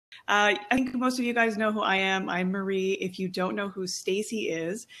I think most of you guys know who I am. I'm Marie. If you don't know who Stacey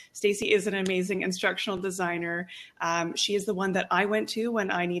is an amazing instructional designer. She is the one that I went to when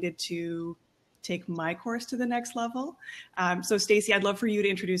I needed to take my course to the next level. So Stacey, I'd love for you to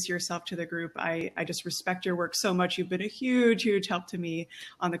introduce yourself to the group. I just respect your work so much. You've been a huge, huge help to me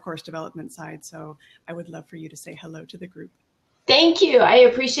on the course development side. So I would love for you to say hello to the group. Thank you. I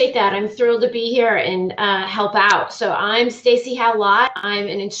appreciate that. I'm thrilled to be here and help out. So I'm Stacey Howe-Lott. I'm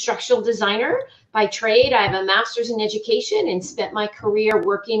an instructional designer by trade. I have a master's in education and spent my career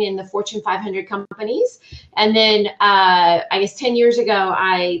working in the Fortune 500 companies. And then I guess 10 years ago,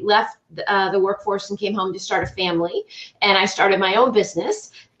 I left the workforce and came home to start a family. And I started my own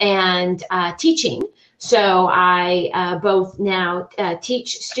business and teaching. So I both now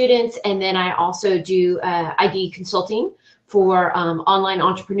teach students, and then I also do ID consulting for online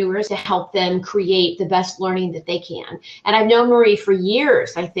entrepreneurs to help them create the best learning that they can. And I've known Marie for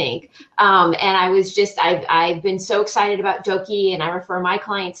years, I think. And I've been so excited about Doki, and I refer my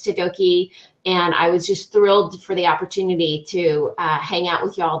clients to Doki. And I was just thrilled for the opportunity to hang out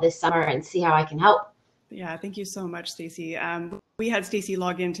with y'all this summer and see how I can help. Yeah, thank you so much, Stacey. We had Stacey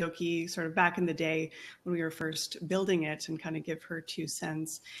log into Doki sort of back in the day when we were first building it and kind of give her 2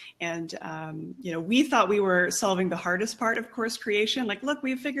 cents. And, we thought we were solving the hardest part of course creation. Like, look,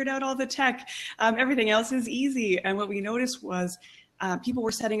 we've figured out all the tech. Everything else is easy. And what we noticed was people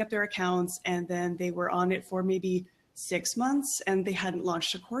were setting up their accounts, and then they were on it for maybe 6 months and they hadn't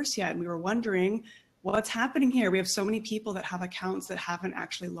launched a course yet. And we were wondering, what's happening here? We have so many people that have accounts that haven't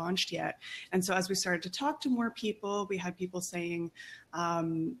actually launched yet. And so as we started to talk to more people, we had people saying,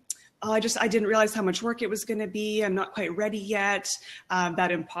 I didn't realize how much work it was going to be. I'm not quite ready yet.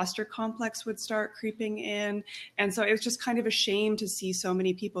 That imposter complex would start creeping in. And so it was just kind of a shame to see so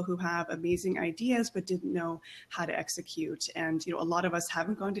many people who have amazing ideas but didn't know how to execute. And a lot of us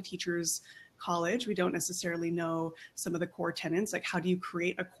haven't gone to teachers college. We don't necessarily know some of the core tenets, like how do you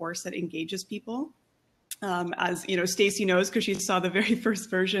create a course that engages people? As Stacey knows, because she saw the very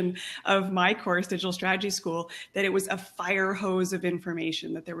first version of my course, Digital Strategy School, that it was a fire hose of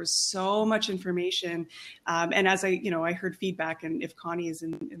information, that there was so much information. And as I heard feedback, and if Connie is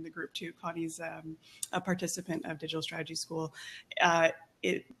in the group too, Connie's a participant of Digital Strategy School,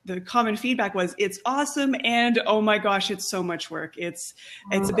 the common feedback was, it's awesome, and oh my gosh, it's so much work. It's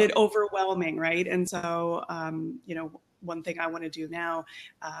a bit overwhelming, right? And so, one thing I want to do now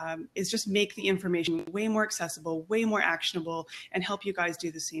is just make the information way more accessible, way more actionable, and help you guys do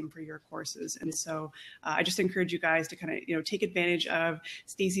the same for your courses. And so I just encourage you guys to kind of, take advantage of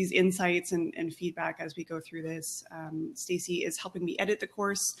Stacey's insights and feedback as we go through this. Stacey is helping me edit the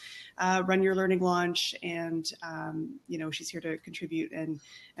course, Run Your Learning launch, and, she's here to contribute and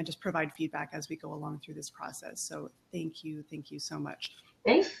just provide feedback as we go along through this process. So thank you so much.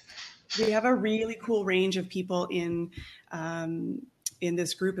 Thanks. We have a really cool range of people in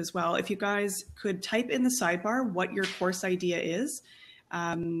this group as well. If you guys could type in the sidebar what your course idea is,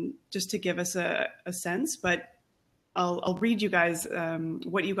 just to give us a sense, but I'll read you guys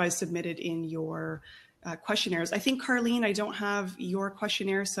what you guys submitted in your questionnaires. I think, Carlene, I don't have your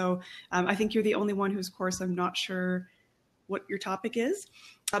questionnaire, so I think you're the only one whose course I'm not sure what your topic is.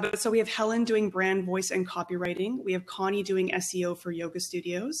 But so we have Helen doing brand voice and copywriting. We have Connie doing SEO for yoga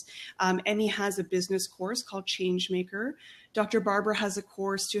studios. Emmy has a business course called Changemaker. Dr. Barbara has a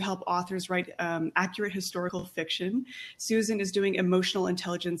course to help authors write accurate historical fiction. Susan is doing emotional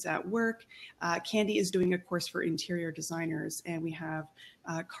intelligence at work. Candy is doing a course for interior designers. And we have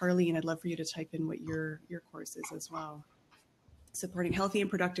Carlene. I'd love for you to type in what your course is as well. Supporting healthy and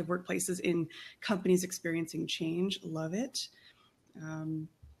productive workplaces in companies experiencing change. Love it.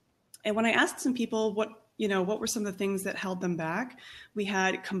 And when I asked some people what were some of the things that held them back, we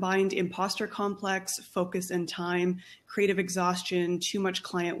had combined imposter complex, focus and time, creative exhaustion, too much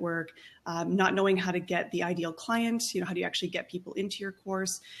client work, not knowing how to get the ideal client, how do you actually get people into your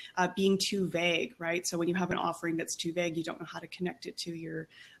course, being too vague, right? So when you have an offering that's too vague, you don't know how to connect it to your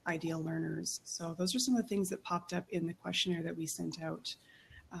ideal learners. So those are some of the things that popped up in the questionnaire that we sent out.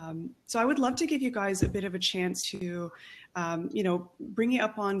 So I would love to give you guys a bit of a chance to, bring it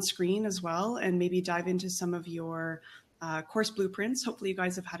up on screen as well, and maybe dive into some of your course blueprints. Hopefully you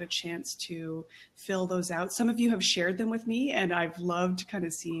guys have had a chance to fill those out. Some of you have shared them with me, and I've loved kind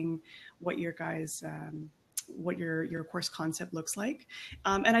of seeing what your guys, what your course concept looks like.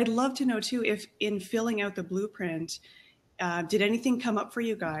 And I'd love to know too, if in filling out the blueprint, did anything come up for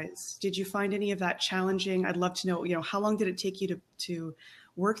you guys? Did you find any of that challenging? I'd love to know, how long did it take you to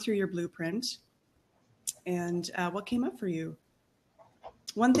work through your blueprint, and what came up for you?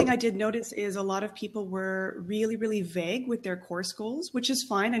 One thing I did notice is a lot of people were really, really vague with their course goals, which is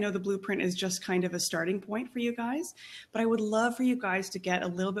fine. I know the blueprint is just kind of a starting point for you guys, but I would love for you guys to get a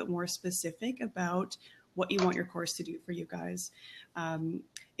little bit more specific about what you want your course to do for you guys.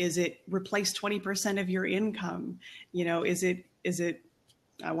 Is it replace 20% of your income? You know, is it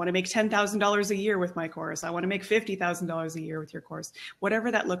I want to make $10,000 a year with my course. I want to make $50,000 a year with your course. Whatever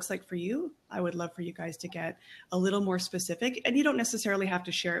that looks like for you, I would love for you guys to get a little more specific. And you don't necessarily have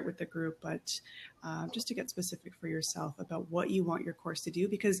to share it with the group, but just to get specific for yourself about what you want your course to do,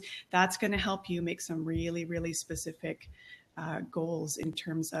 because that's going to help you make some really, really specific goals in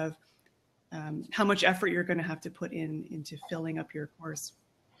terms of how much effort you're going to have to put into filling up your course.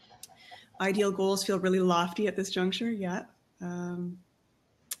 Ideal goals feel really lofty at this juncture. Yeah.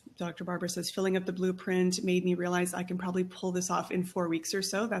 Dr. Barbara says, filling up the blueprint made me realize I can probably pull this off in 4 weeks or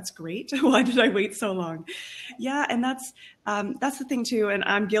so. That's great. Why did I wait so long? Yeah, and that's the thing too. And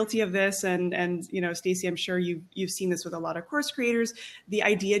I'm guilty of this. And you know, Stacey, I'm sure you've seen this with a lot of course creators. The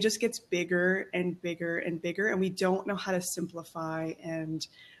idea just gets bigger and bigger and bigger, and we don't know how to simplify. And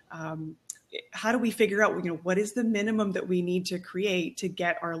how do we figure out, you know, what is the minimum that we need to create to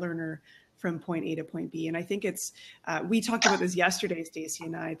get our learner from point A to point B? And I think it's, we talked about this yesterday, Stacey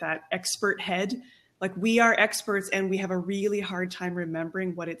and I, that expert head, like we are experts and we have a really hard time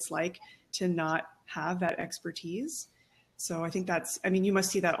remembering what it's like to not have that expertise. So I think that's, I mean, you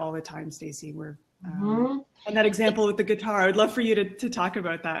must see that all the time, Stacey, where, and that example with the guitar, I would love for you to talk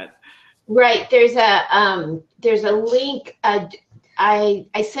about that. Right. There's a link. I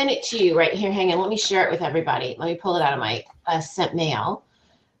sent it to you right here. Hang on. Let me share it with everybody. Let me pull it out of my sent mail.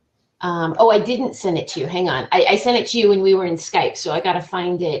 Oh, I didn't send it to you. Hang on. I sent it to you when we were in Skype, so I got to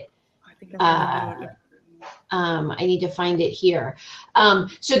find it. I think I need to find it here.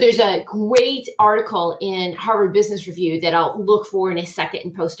 So there's a great article in Harvard Business Review that I'll look for in a second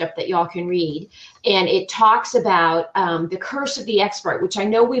and post up that y'all can read. And it talks about the curse of the expert, which I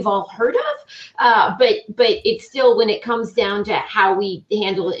know we've all heard of, but it's still, when it comes down to how we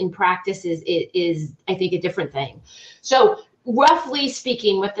handle it in practice, is I think, a different thing. So roughly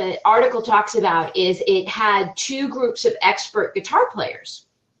speaking, what the article talks about is it had 2 groups of expert guitar players.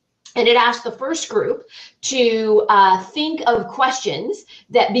 And it asked the first group to think of questions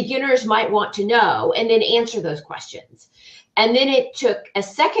that beginners might want to know and then answer those questions. And then it took a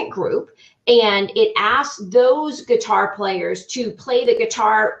second group and it asked those guitar players to play the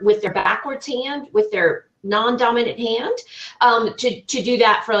guitar with their backwards hand, with their non-dominant hand, to do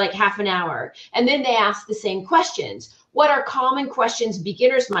that for like half an hour. And then they asked the same questions. What are common questions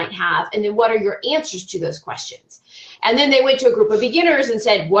beginners might have? And then what are your answers to those questions? And then they went to a group of beginners and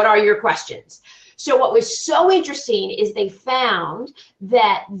said, what are your questions? So what was so interesting is they found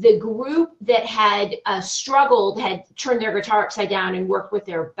that the group that had struggled, had turned their guitar upside down and worked with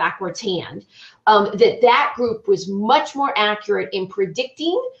their backwards hand, that group was much more accurate in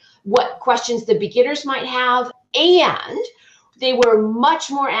predicting what questions the beginners might have, and they were much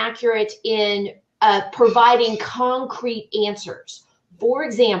more accurate in providing concrete answers. For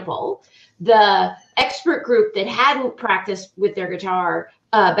example, the expert group that hadn't practiced with their guitar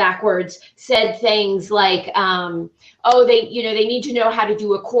backwards said things like, oh, they need to know how to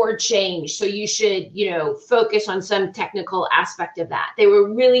do a chord change, so you should, focus on some technical aspect of that. They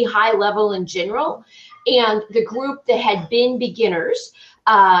were really high level in general. And the group that had been beginners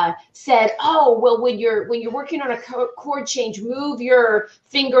said, oh, well, when you're working on a chord change, move your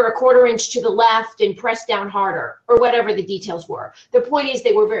finger a 1/4 inch to the left and press down harder, or whatever the details were. The point is,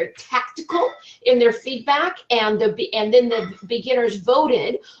 they were very tactical in their feedback, and then the beginners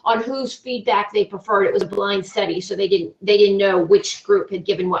voted on whose feedback they preferred. It was a blind study, so they didn't know which group had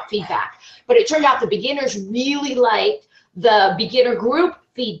given what feedback. But it turned out the beginners really liked the beginner group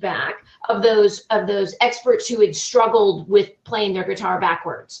feedback of those experts who had struggled with playing their guitar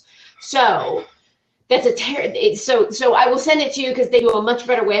backwards. So that's so I will send it to you, because they do a much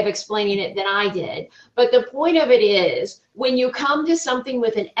better way of explaining it than I did. But the point of it is, when you come to something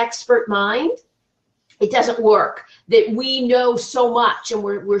with an expert mind, it doesn't work. That we know so much and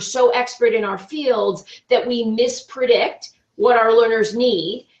we're so expert in our fields that we mispredict what our learners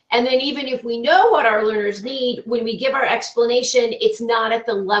need. And then even if we know what our learners need, when we give our explanation, it's not at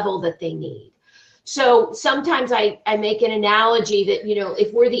the level that they need. So sometimes I make an analogy that,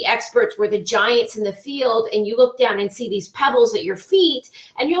 if we're the experts, we're the giants in the field, and you look down and see these pebbles at your feet,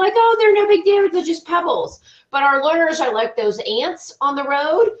 and you're like, oh, they're no big deal, they're just pebbles. But our learners are like those ants on the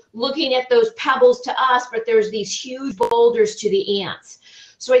road, looking at those pebbles to us, but there's these huge boulders to the ants.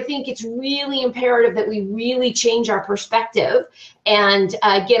 So I think it's really imperative that we really change our perspective and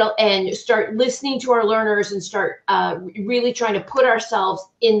start listening to our learners and start really trying to put ourselves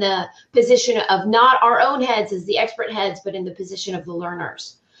in the position of not our own heads as the expert heads, but in the position of the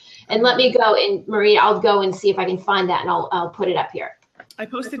learners. And let me go, and Marie, I'll go and see if I can find that, and I'll put it up here. I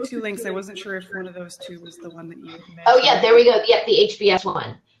posted 2 links. I wasn't sure if one of those 2 was the one that you mentioned. Oh yeah, there we go. Yeah, the HBS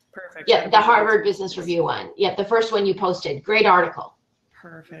one. Perfect. Yeah, the Harvard Business Review one. Yeah, the first one you posted. Great article.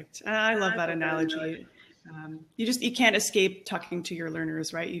 Perfect. I love that analogy. You can't escape talking to your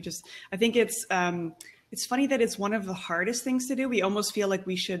learners, right? I think it's funny that it's one of the hardest things to do. We almost feel like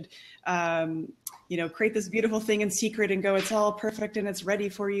we should, create this beautiful thing in secret and go, it's all perfect and it's ready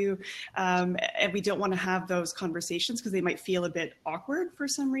for you. And we don't want to have those conversations because they might feel a bit awkward for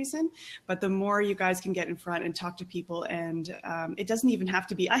some reason. But the more you guys can get in front and talk to people, and it doesn't even have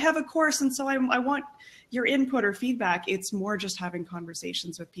to be, I have a course and so I want your input or feedback. It's more just having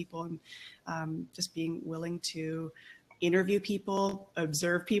conversations with people and just being willing to interview people,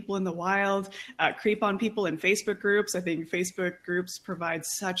 observe people in the wild, creep on people in Facebook groups. I think Facebook groups provide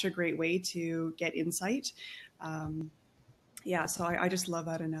such a great way to get insight. So I just love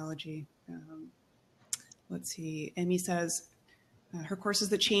that analogy. Let's see, Emmy says, her course is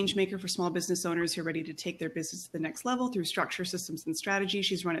the change maker for small business owners who are ready to take their business to the next level through structure, systems, and strategy.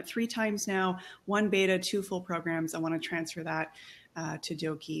 She's run it 3 times now, 1 beta, 2 full programs. I want to transfer that to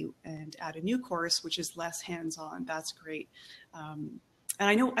Doki and add a new course, which is less hands-on. That's great. And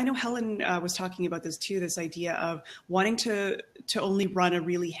I know Helen was talking about this too, this idea of wanting to only run a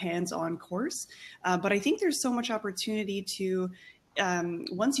really hands-on course. But I think there's so much opportunity to,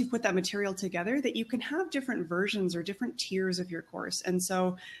 once you put that material together, that you can have different versions or different tiers of your course. And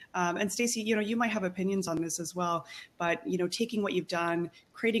so, and Stacey, you might have opinions on this as well, but, taking what you've done,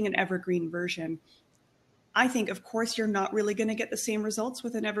 creating an evergreen version, I think, of course, you're not really going to get the same results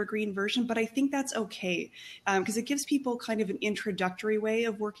with an evergreen version, but I think that's okay because it gives people kind of an introductory way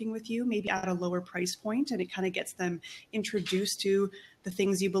of working with you, maybe at a lower price point, and it kind of gets them introduced to the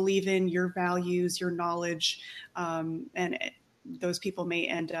things you believe in, your values, your knowledge, those people may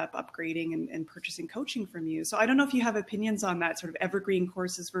end up upgrading and purchasing coaching from you. So I don't know if you have opinions on that, sort of evergreen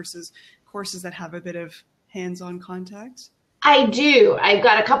courses versus courses that have a bit of hands-on contact. I do. I've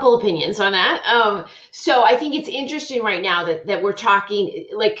got a couple opinions on that. So I think it's interesting right now that we're talking,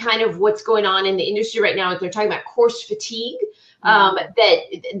 like, kind of what's going on in the industry right now. They're talking about course fatigue. That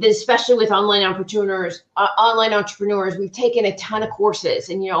especially with online entrepreneurs, we've taken a ton of courses,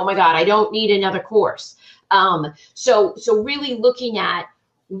 and oh my God, I don't need another course. So really looking at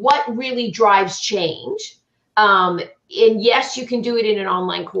what really drives change. And yes, you can do it in an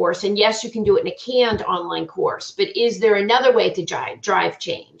online course, and yes, you can do it in a canned online course, but is there another way to drive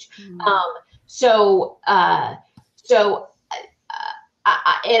change? And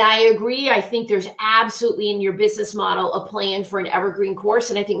I agree. I think there's absolutely in your business model a plan for an evergreen course.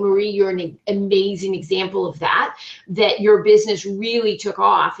 And I think, Marie, you're an amazing example of that your business really took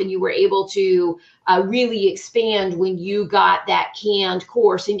off and you were able to really expand when you got that canned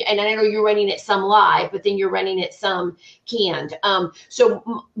course. And I know you're running it some live, but then you're running it some canned. So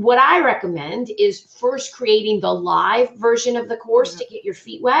what I recommend is first creating the live version of the course to get your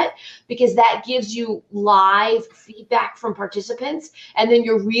feet wet, because that gives you live feedback from participants. And then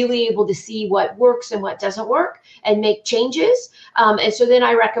you're really able to see what works and what doesn't work and make changes. And so then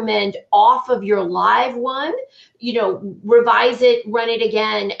I recommend off of your live one, revise it, run it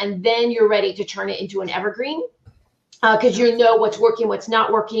again, and then you're ready to turn it into an evergreen. Because you know what's working, what's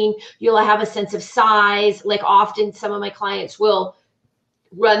not working. You'll have a sense of size. Like often some of my clients will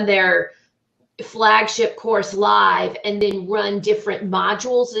run their flagship course live and then run different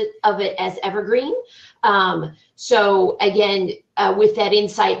modules of it as evergreen. So again, with that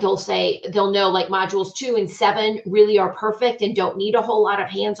insight, they'll know like modules 2 and 7 really are perfect and don't need a whole lot of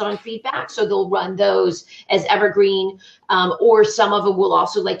hands-on feedback. So they'll run those as evergreen, or some of them will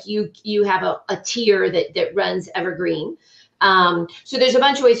also, like you have a tier that runs evergreen. So there's a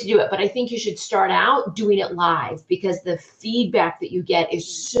bunch of ways to do it, but I think you should start out doing it live because the feedback that you get is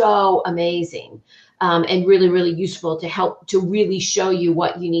so amazing. And really, really useful to help to really show you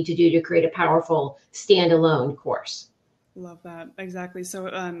what you need to do to create a powerful standalone course. Love that. Exactly. So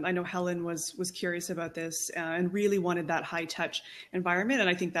I know Helen was curious about this and really wanted that high touch environment. And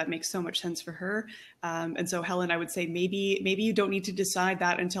I think that makes so much sense for her. And so Helen, I would say maybe you don't need to decide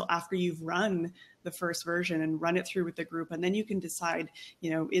that until after you've run the first version and run it through with the group. And then you can decide,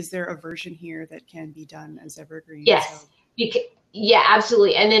 is there a version here that can be done as evergreen? Yes. Yeah,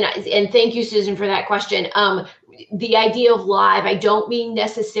 absolutely. And then, and thank you, Susan, for that question. The idea of live, I don't mean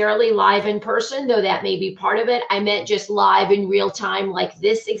necessarily live in person, though that may be part of it. I meant just live in real time, like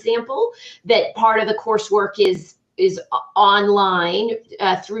this example, that part of the coursework is online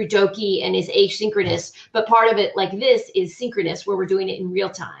through Doki and is asynchronous, but part of it, like this, is synchronous, where we're doing it in real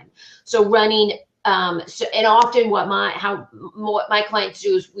time. So running, and often what my clients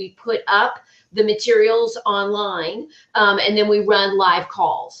do is we put up the materials online, and then we run live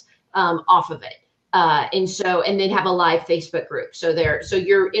calls off of it. And then have a live Facebook group. So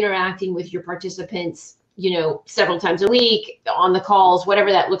you're interacting with your participants, several times a week on the calls,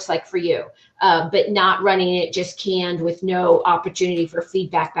 whatever that looks like for you, but not running it just canned with no opportunity for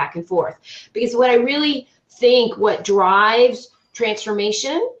feedback back and forth. Because what I really think what drives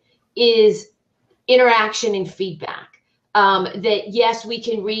transformation is interaction and feedback. That yes, we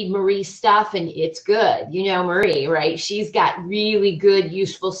can read Marie's stuff and it's good. Marie, right? She's got really good,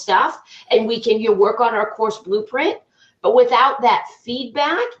 useful stuff, and we can work on our course blueprint. But without that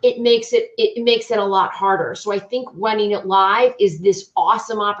feedback, it makes it a lot harder. So I think running it live is this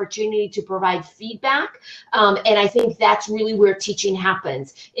awesome opportunity to provide feedback. And I think that's really where teaching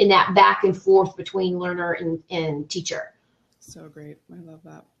happens, in that back and forth between learner and teacher. So great. I love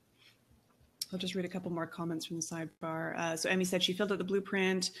that. I'll just read a couple more comments from the sidebar. So Emmy said she filled out the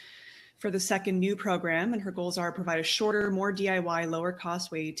blueprint for the second new program, and her goals are provide a shorter, more DIY, lower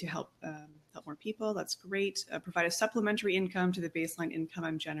cost way to help more people. That's great. Provide a supplementary income to the baseline income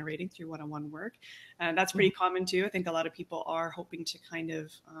I'm generating through one-on-one work. That's pretty common too. I think a lot of people are hoping to kind of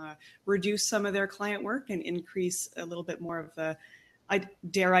reduce some of their client work and increase a little bit more of the,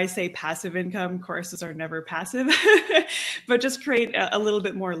 dare I say, passive income. Courses are never passive, but just create a little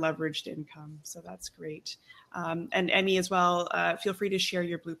bit more leveraged income. So that's great. And Emmy as well, feel free to share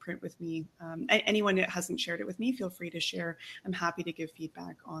your blueprint with me. Anyone that hasn't shared it with me, feel free to share. I'm happy to give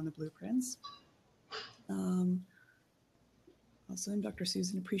feedback on the blueprints. Also, Dr.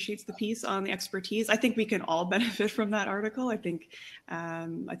 Susan appreciates the piece on the expertise. I think we can all benefit from that article. I think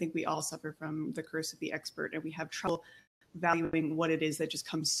we all suffer from the curse of the expert, and we have trouble valuing what it is that just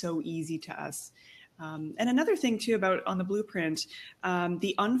comes so easy to us. And another thing too about on the blueprint,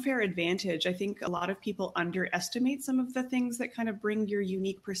 the unfair advantage. I think a lot of people underestimate some of the things that kind of bring your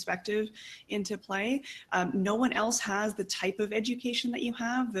unique perspective into play. No one else has the type of education that you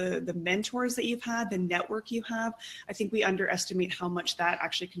have, the mentors that you've had, the network you have. I think we underestimate how much that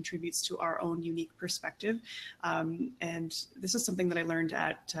actually contributes to our own unique perspective. And this is something that I learned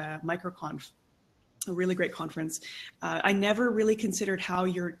at MicroConf, a really great conference. I never really considered how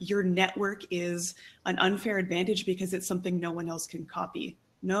your network is an unfair advantage because it's something no one else can copy.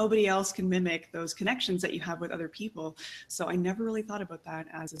 Nobody else can mimic those connections that you have with other people. So I never really thought about that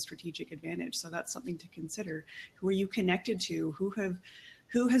as a strategic advantage. So that's something to consider. Who are you connected to?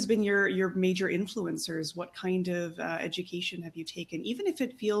 Who has been your major influencers? What kind of education have you taken? Even if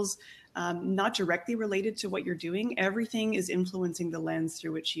it feels not directly related to what you're doing, everything is influencing the lens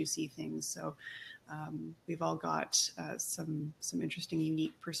through which you see things. So we've all got some interesting,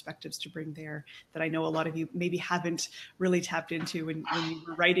 unique perspectives to bring there that I know a lot of you maybe haven't really tapped into when you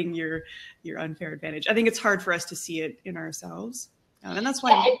were writing your unfair advantage. I think it's hard for us to see it in ourselves. And that's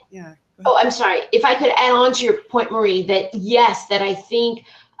why, yeah. Oh, I'm sorry. If I could add on to your point, Marie, that yes, that I think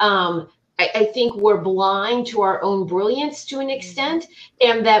I think we're blind to our own brilliance to an extent,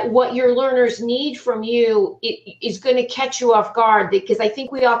 and that what your learners need from you is going to catch you off guard, because I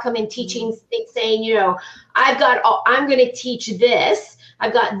think we all come in teaching saying, I'm going to teach this.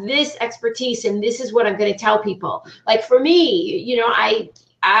 I've got this expertise and this is what I'm going to tell people. Like for me,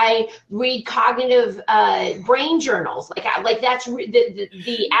 I read cognitive brain journals. Like that's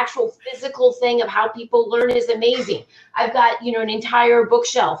the actual physical thing of how people learn is amazing. I've got, an entire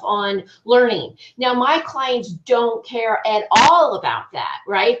bookshelf on learning. Now my clients don't care at all about that,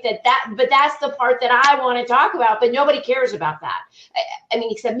 right? But that's the part that I want to talk about, but nobody cares about that. I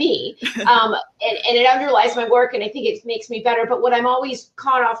mean, except me. And it underlies my work, and I think it makes me better. But what I'm always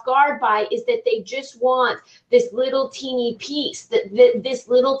caught off guard by is that they just want this little teeny piece, this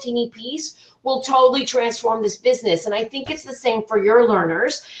little teeny piece will totally transform this business. And I think it's the same for your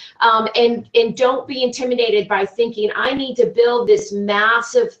learners. And don't be intimidated by thinking I need to build this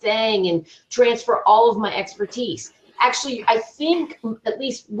massive thing and transfer all of my expertise. Actually, I think, at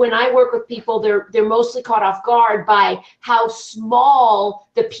least when I work with people, they're mostly caught off guard by how small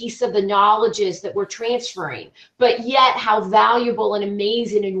the piece of the knowledge is that we're transferring, but yet how valuable and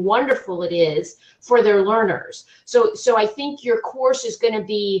amazing and wonderful it is for their learners. So I think your course is going to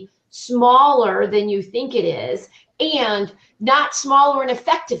be smaller than you think it is, and not smaller in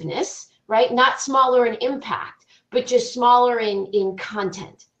effectiveness, right? Not smaller in impact, but just smaller in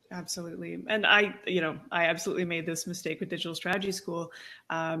content. Absolutely. And I absolutely made this mistake with Digital Strategy School.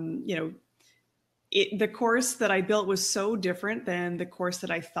 The course that I built was so different than the course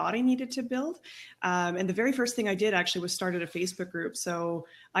that I thought I needed to build. And the very first thing I did actually was started a Facebook group. So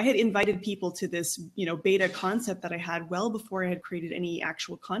I had invited people to this, beta concept that I had well before I had created any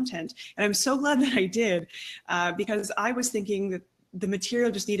actual content. And I'm so glad that I did, because I was thinking that the material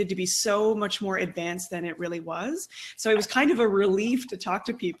just needed to be so much more advanced than it really was. So it was kind of a relief to talk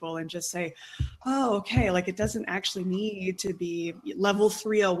to people and just say, oh, okay, like it doesn't actually need to be level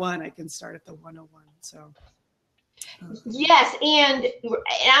 301. I can start at the 101. So. Yes, and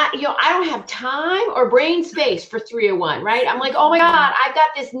I don't have time or brain space for 301, right? I'm like, oh my God, I've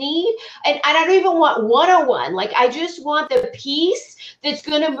got this need, and I don't even want 101. Like, I just want the piece that's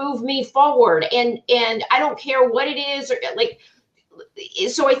going to move me forward, and I don't care what it is, or like.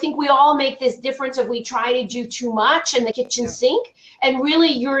 So I think we all make this difference of we try to do too much in the kitchen sink, and really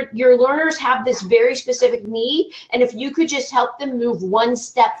your learners have this very specific need, and if you could just help them move one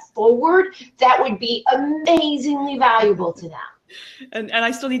step forward, that would be amazingly valuable to them. And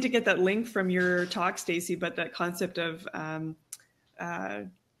I still need to get that link from your talk, Stacey, but that concept of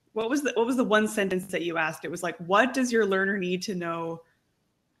what was the one sentence that you asked? It was like, what does your learner need to know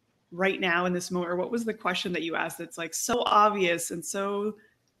right now in this moment? Or what was the question that you asked that's like so obvious and so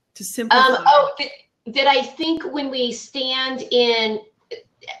to simplify? That I think when we stand in,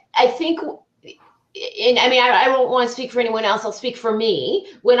 I think, and I mean, I won't want to speak for anyone else, I'll speak for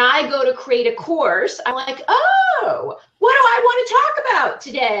me. When I go to create a course, I'm like, oh, what do I want to talk about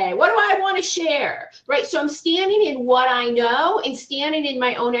today? What do I want to share? Right? So I'm standing in what I know and standing in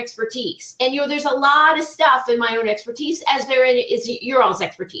my own expertise. And there's a lot of stuff in my own expertise as there is your own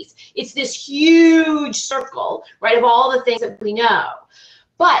expertise. It's this huge circle, right, of all the things that we know.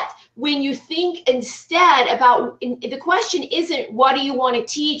 But when you think instead about, the question isn't what do you want to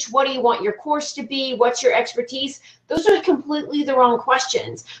teach, what do you want your course to be, what's your expertise? Those are completely the wrong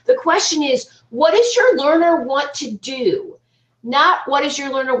questions. The question is, what does your learner want to do? Not what does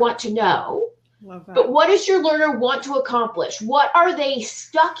your learner want to know, but what does your learner want to accomplish? What are they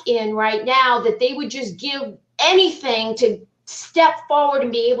stuck in right now that they would just give anything to step forward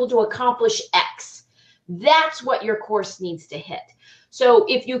and be able to accomplish X? That's what your course needs to hit. So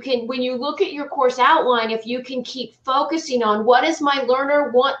if you can, when you look at your course outline, if you can keep focusing on what does my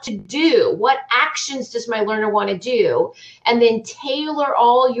learner want to do? What actions does my learner want to do? And then tailor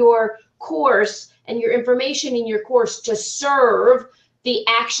all your course and your information in your course to serve the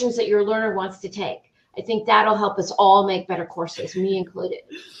actions that your learner wants to take. I think that'll help us all make better courses, me included.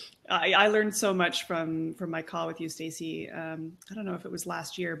 I learned so much from my call with you, Stacey. I don't know if it was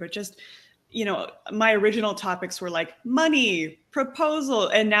last year, but just, my original topics were like money, proposal,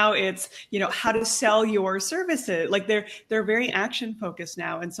 and now it's, how to sell your services. Like they're very action focused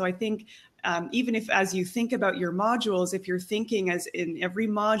now. And so I think even if, as you think about your modules, if you're thinking as in every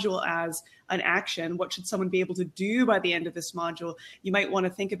module as an action, what should someone be able to do by the end of this module? You might want to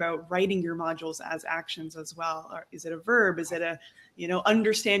think about writing your modules as actions as well. Or is it a verb? Is it a,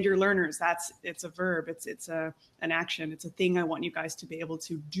 understand your learners? It's a verb. It's an action. It's a thing I want you guys to be able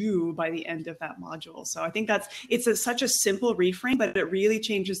to do by the end of that module. So I think it's such a simple reframe, but it really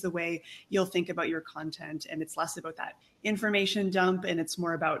changes the way you'll think about your content. And it's less about that information dump, and it's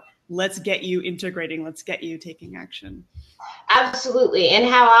more about let's get you integrating, let's get you taking action. Absolutely. And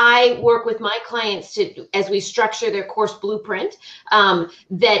how I work with my clients as we structure their course blueprint,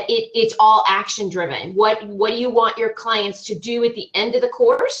 that it's all action driven. What do you want your clients to do at the end of the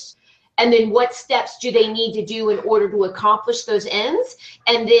course? And then what steps do they need to do in order to accomplish those ends?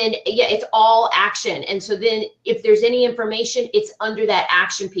 And then, it's all action. And so then if there's any information, it's under that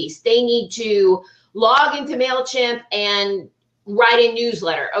action piece. They need to log into MailChimp and write a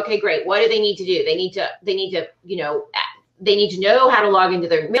newsletter. Okay, great. What do they need to do? They need to know how to log into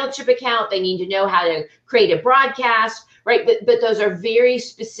their MailChimp account. They need to know how to create a broadcast, right? But those are very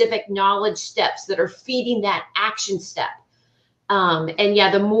specific knowledge steps that are feeding that action step. And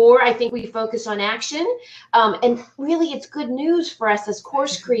the more I think we focus on action, and really it's good news for us as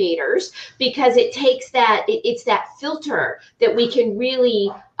course creators, because it takes it's that filter that we can really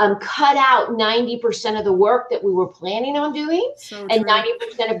cut out 90% of the work that we were planning on doing, and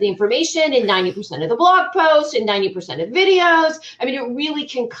 90% of the information, and 90% of the blog posts, and 90% of videos. I mean, it really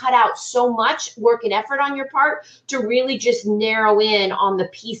can cut out so much work and effort on your part to really just narrow in on the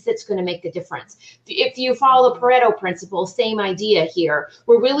piece that's going to make the difference. If you follow the Pareto principle, same idea here.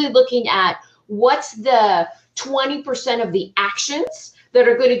 We're really looking at what's the 20% of the actions that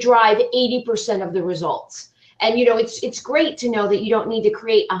are going to drive 80% of the results. And, you know, it's great to know that you don't need to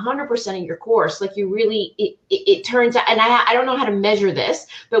create 100% of your course. Like, you really, it turns out, and I don't know how to measure this,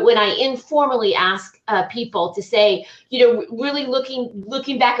 but when I informally ask people to say, you know, really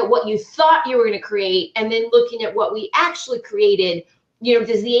looking back at what you thought you were going to create, and then looking at what we actually created, you know,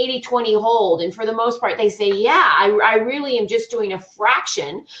 does the 80-20 hold? And for the most part, they say, yeah, I really am just doing a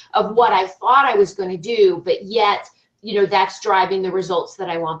fraction of what I thought I was going to do, but yet, you know, that's driving the results that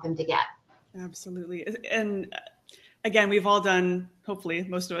I want them to get. Absolutely. And again, we've all done, hopefully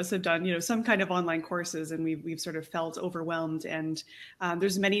most of us have done, you know, some kind of online courses, and we've sort of felt overwhelmed. And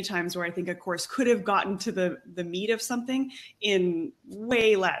there's many times where I think a course could have gotten to the meat of something in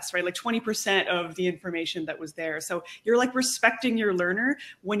way less, right? Like 20% of the information that was there. So you're like respecting your learner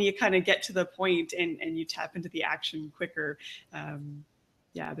when you kind of get to the point and you tap into the action quicker.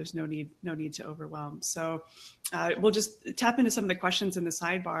 Yeah, there's no need to overwhelm. So we'll just tap into some of the questions in the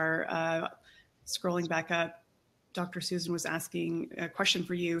sidebar. Scrolling back up, Dr. Susan was asking a question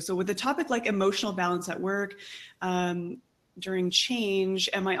for you. So with a topic like emotional balance at work during change,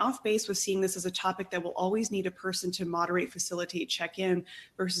 am I off base with seeing this as a topic that will always need a person to moderate, facilitate, check in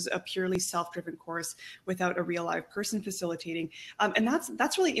versus a purely self-driven course without a real live person facilitating? And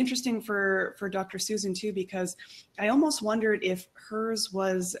that's really interesting for Dr. Susan too, because I almost wondered if hers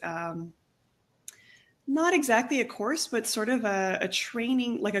was not exactly a course, but sort of a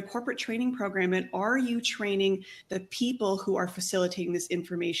training, like a corporate training program. And are you training the people who are facilitating this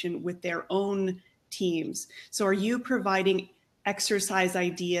information with their own teams? So are you providing exercise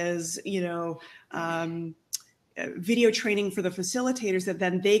ideas, you know, video training for the facilitators that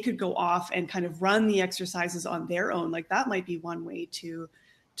then they could go off and kind of run the exercises on their own? Like, that might be one way to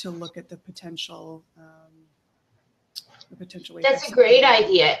look at the potential way. That's a great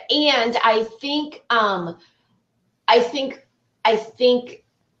idea. And I think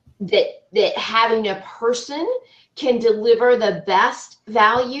that having a person can deliver the best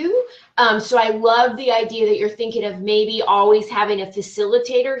value. So I love the idea that you're thinking of maybe always having a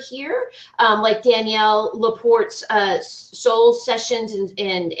facilitator here, like Danielle Laporte's soul sessions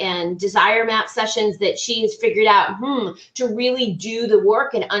and desire map sessions that she has figured out, to really do the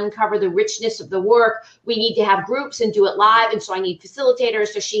work and uncover the richness of the work. We need to have groups and do it live. And so I need facilitators.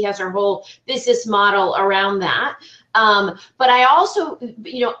 So she has her whole business model around that. But I also,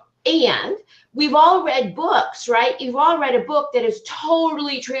 you know, and we've all read books, right? You've all read a book that has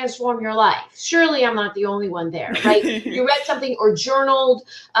totally transformed your life. Surely I'm not the only one there, right? You read something or journaled,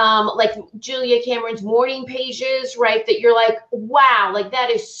 like Julia Cameron's morning pages, right? That you're like, wow, like that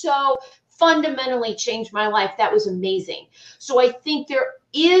is so fundamentally changed my life. That was amazing. So I think there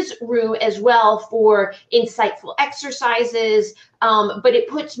is room as well for insightful exercises, but it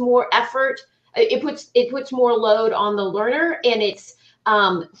puts more effort. It puts more load on the learner, and it's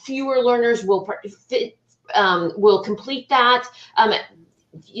fewer learners will complete that.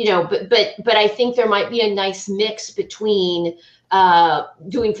 You know, but I think there might be a nice mix between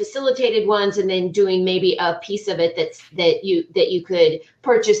doing facilitated ones and then doing maybe a piece of it that you could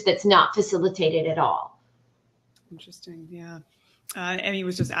purchase that's not facilitated at all. Interesting. Yeah. Emmy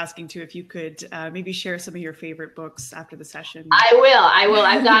was just asking too if you could maybe share some of your favorite books after the session. I will.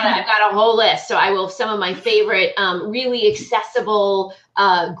 I've got a whole list. So I will. Some of my favorite, really accessible,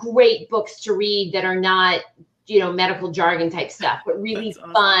 great books to read that are not, you know, medical jargon type stuff, but really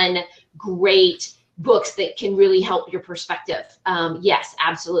awesome. Fun, great books that can really help your perspective. Yes,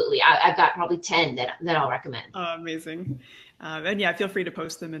 absolutely. I've got probably 10 that I'll recommend. Oh, amazing. And yeah, feel free to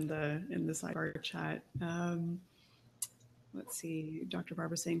post them in the sidebar chat. Let's see, Dr.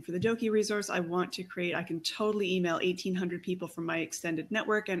 Barbara saying, for the Doki resource I want to create, I can totally email 1,800 people from my extended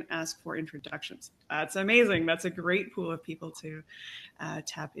network and ask for introductions. That's amazing. That's a great pool of people to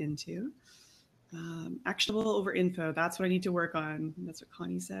tap into. Actionable over info. That's what I need to work on. That's what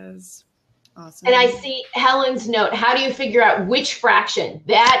Connie says. Awesome. And I see Helen's note. How do you figure out which fraction?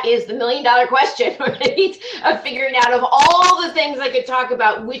 That is the $1 million question, right? Of figuring out, of all the things I could talk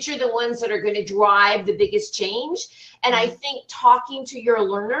about, which are the ones that are going to drive the biggest change. And I think talking to your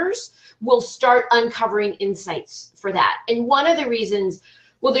learners will start uncovering insights for that. And one of the reasons,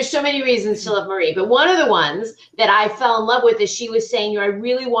 well, there's so many reasons to love Marie, but one of the ones that I fell in love with is she was saying, you know, I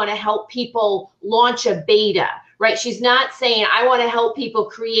really want to help people launch a beta, right? She's not saying, I want to help people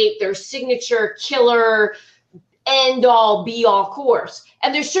create their signature killer end all be all course.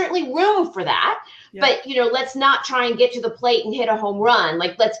 And there's certainly room for that. Yeah. But, you know, let's not try and get to the plate and hit a home run.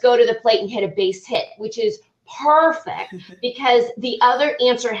 Like, let's go to the plate and hit a base hit, which is perfect. Because the other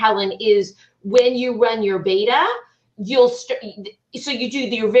answer, Helen, is when you run your beta, so you do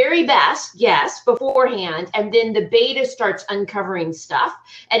your very best, yes, beforehand, and then the beta starts uncovering stuff.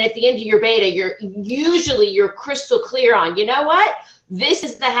 And at the end of your beta, you're crystal clear on, you know what? This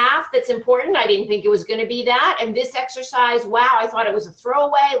is the half that's important. I didn't think it was going to be that. And this exercise, wow, I thought it was a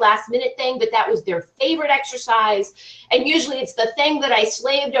throwaway last minute thing, but that was their favorite exercise. And usually it's the thing that I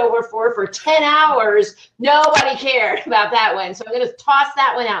slaved over for 10 hours. Nobody cared about that one. So I'm going to toss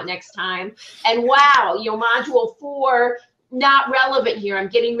that one out next time. And wow, module 4, not relevant here. I'm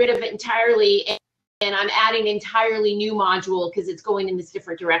getting rid of it entirely. And I'm adding an entirely new module because it's going in this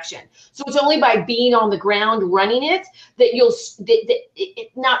different direction. So it's only by being on the ground running it that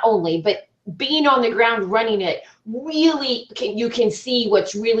not only, but being on the ground running it, really you can see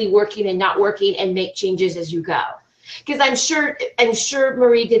what's really working and not working and make changes as you go. Because I'm sure,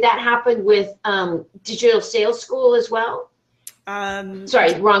 Marie, did that happen with Digital Sales School as well?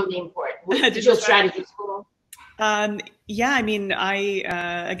 Sorry, wrong name for it. Digital Strategy School. Yeah, I mean,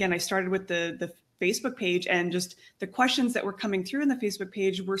 I started with the Facebook page, and just the questions that were coming through in the Facebook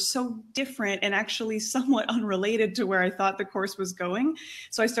page were so different and actually somewhat unrelated to where I thought the course was going.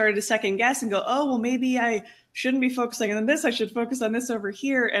 So I started to second guess and go, oh, well, maybe I shouldn't be focusing on this. I should focus on this over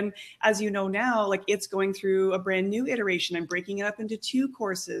here. And as you know now, like, it's going through a brand new iteration. I'm breaking it up into 2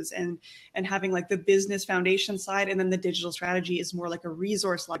 courses and having like the business foundation side, and then the digital strategy is more like a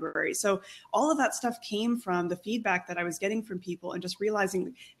resource library. So all of that stuff came from the feedback that I was getting from people and just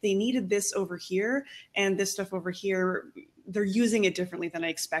realizing they needed this over here and this stuff over here. They're using it differently than I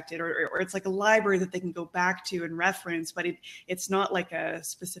expected, or it's like a library that they can go back to and reference, but it's not like a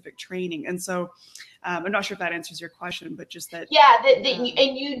specific training. And so I'm not sure if that answers your question, but just that. Yeah,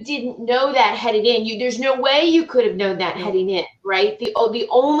 and you didn't know that heading in. There's no way you could have known that heading in, right? The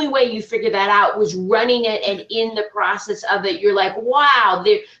only way you figured that out was running it, and in the process of it, you're like, wow,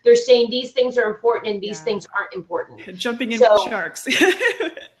 they're saying these things are important and these things aren't important. Jumping in with sharks.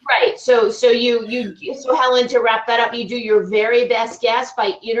 Right. So Helen, to wrap that up, you do your very best guess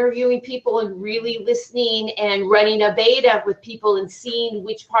by interviewing people and really listening and running a beta with people and seeing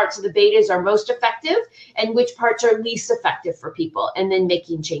which parts of the betas are most effective and which parts are least effective for people, and then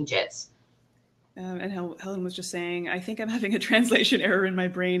making changes. And Helen was just saying, I think I'm having a translation error in my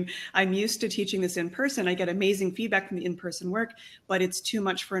brain. I'm used to teaching this in person. I get amazing feedback from the in-person work, but it's too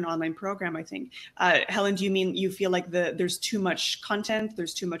much for an online program, I think. Helen, do you mean you feel like there's too much content,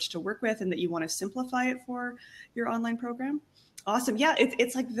 there's too much to work with, and that you want to simplify it for your online program? Awesome. Yeah,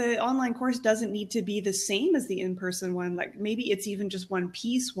 it's like the online course doesn't need to be the same as the in-person one. Like, maybe it's even just one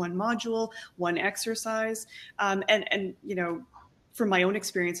piece, one module, one exercise. And from my own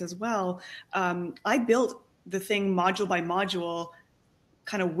experience as well, I built the thing module by module,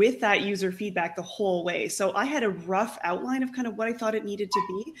 kind of with that user feedback the whole way. So I had a rough outline of kind of what I thought it needed to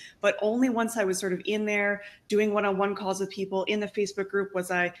be, but only once I was sort of in there doing one-on-one calls with people in the Facebook group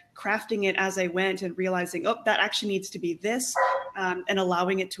was I crafting it as I went and realizing, oh, that actually needs to be this, and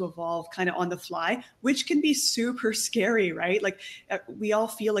allowing it to evolve kind of on the fly, which can be super scary, right? Like, we all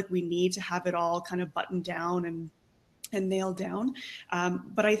feel like we need to have it all kind of buttoned down and nailed down.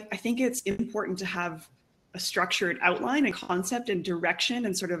 But I think it's important to have a structured outline and concept and direction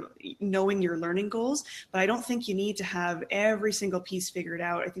and sort of knowing your learning goals. But I don't think you need to have every single piece figured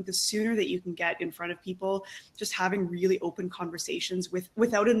out. I think the sooner that you can get in front of people, just having really open conversations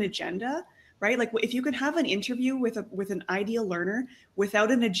without an agenda, right? Like, if you can have an interview with an ideal learner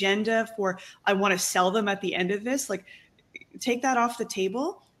without an agenda for, I want to sell them at the end of this, like, take that off the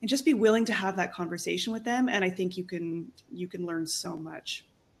table and just be willing to have that conversation with them. And I think you can learn so much.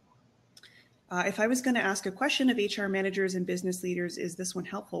 If I was going to ask a question of HR managers and business leaders, is this one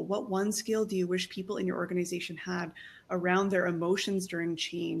helpful? What one skill do you wish people in your organization had around their emotions during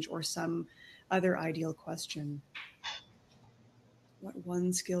change, or some other ideal question? What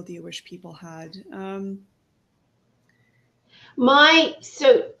one skill do you wish people had? My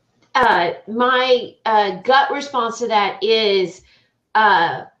gut response to that is,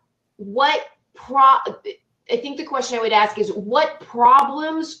 I think the question I would ask is, what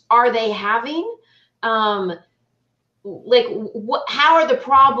problems are they having? How are the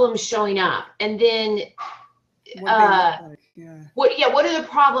problems showing up? And then what do the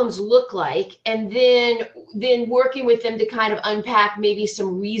problems look like? And then working with them to kind of unpack maybe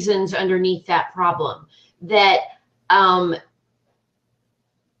some reasons underneath that problem that,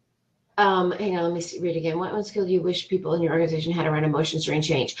 hang on, let me read again. What one skill do you wish people in your organization had around emotions during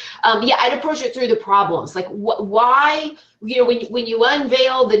change? Yeah, I'd approach it through the problems. Like, why, when you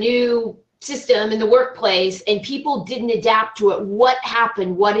unveil the new system in the workplace and people didn't adapt to it, what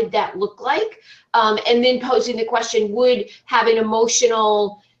happened? What did that look like? And then posing the question, would having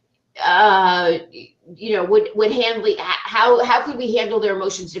emotional you know, would handle, how could we handle their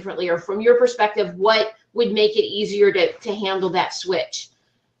emotions differently? Or from your perspective, what would make it easier to handle that switch?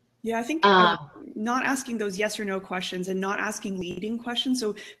 Yeah, I think not asking those yes or no questions and not asking leading questions.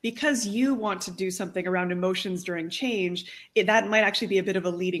 So because you want to do something around emotions during change, that might actually be a bit of a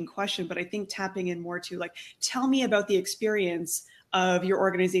leading question. But I think tapping in more to like, tell me about the experience of your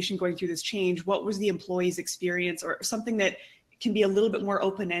organization going through this change. What was the employee's experience, or something that can be a little bit more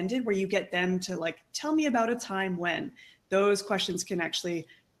open-ended, where you get them to like, tell me about a time when. Those questions can actually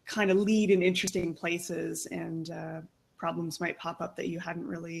kind of lead in interesting places, and problems might pop up that you hadn't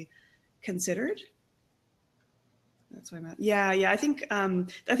really considered. That's what I'm at. Yeah. I think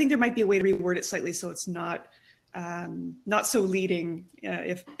there might be a way to reword it slightly so it's not so leading,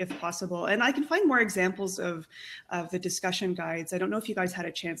 if possible. And I can find more examples of the discussion guides. I don't know if you guys had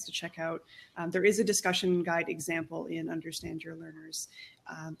a chance to check out. There is a discussion guide example in Understand Your Learners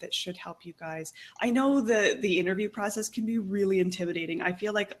that should help you guys. I know the interview process can be really intimidating. I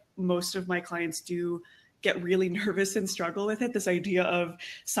feel like most of my clients do get really nervous and struggle with it, this idea of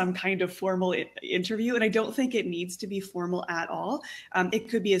some kind of formal interview. And I don't think it needs to be formal at all. It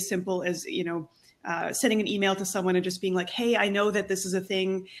could be as simple as, you know, sending an email to someone and just being like, hey, I know that this is a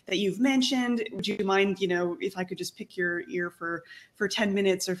thing that you've mentioned. Would you mind, you know, if I could just pick your ear for 10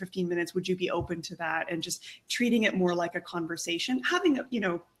 minutes or 15 minutes, would you be open to that? And just treating it more like a conversation, having, you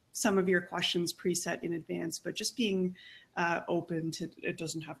know, some of your questions preset in advance, but just being open to, it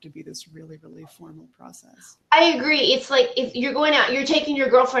doesn't have to be this really, really formal process. I agree. It's like, if you're going out, you're taking your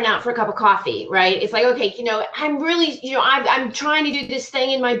girlfriend out for a cup of coffee, right? It's like, okay, you know, I'm really, you know, I'm trying to do this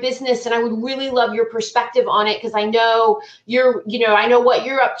thing in my business, and I would really love your perspective on it, because I know you're, you know, I know what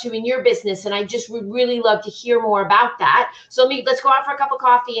you're up to in your business, and I just would really love to hear more about that. So let's go out for a cup of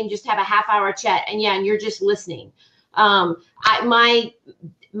coffee and just have a half-hour chat. And yeah, and you're just listening.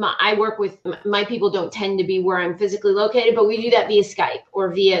 I work with, my people don't tend to be where I'm physically located, but we do that via Skype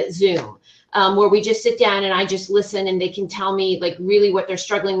or via Zoom, where we just sit down and I just listen, and they can tell me like really what they're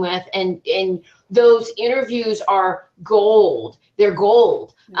struggling with. And those interviews are gold. They're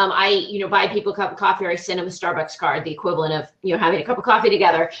gold. I, you know, buy people a cup of coffee, or I send them a Starbucks card, the equivalent of, you know, having a cup of coffee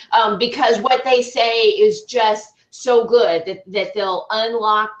together, because what they say is just so good that they'll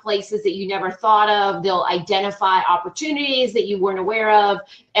unlock places that you never thought of. They'll identify opportunities that you weren't aware of,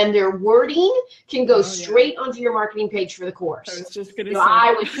 and their wording can go straight onto your marketing page for the course. I was just going to say,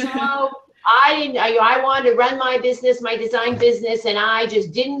 I was so, I wanted to run my business, my design business, and I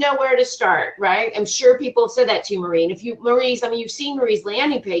just didn't know where to start, right? I'm sure people have said that to you, Marie. And if you, Marie's, I mean, you've seen Marie's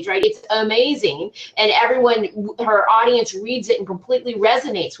landing page, right? It's amazing. And everyone, her audience reads it and completely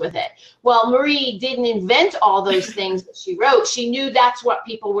resonates with it. Well, Marie didn't invent all those things that she wrote. She knew that's what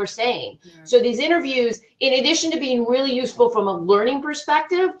people were saying. Yeah. So these interviews, in addition to being really useful from a learning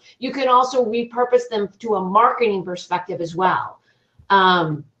perspective, you can also repurpose them to a marketing perspective as well.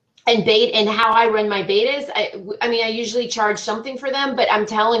 And how I run my betas, I mean, I usually charge something for them, but I'm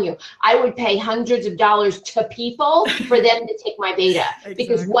telling you, I would pay hundreds of dollars to people for them to take my beta. Exactly.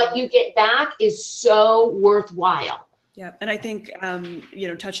 Because what you get back is so worthwhile. Yeah, and I think, you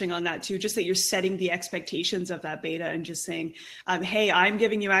know, touching on that too, just that you're setting the expectations of that beta and just saying, hey, I'm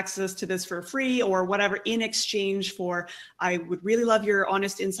giving you access to this for free or whatever in exchange for, I would really love your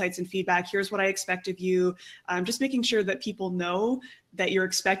honest insights and feedback. Here's what I expect of you. Just making sure that people know that you're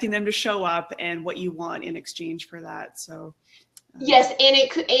expecting them to show up and what you want in exchange for that. So. Yes,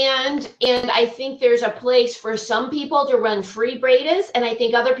 and I think there's a place for some people to run free betas, and I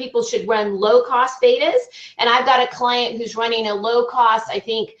think other people should run low-cost betas. And I've got a client who's running a low-cost, I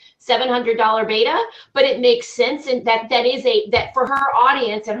think, $700 beta, but it makes sense, and that for her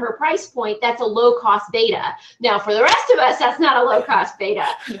audience and her price point, that's a low-cost beta. Now, for the rest of us, that's not a low-cost beta.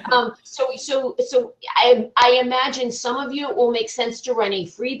 So I imagine some of you it will make sense to run a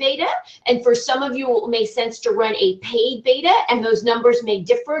free beta, and for some of you it will make sense to run a paid beta, and those numbers may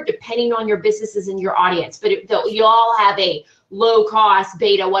differ depending on your businesses and your audience. But you'll all have a low-cost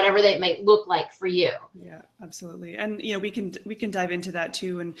beta, whatever that might look like for you. Yeah, absolutely. And you know, we can dive into that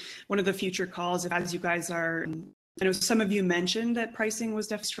too. And one of the future calls, as you guys are, I know some of you mentioned that pricing was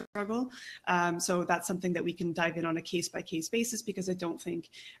definitely a struggle. So that's something that we can dive in on a case-by-case basis, because I don't think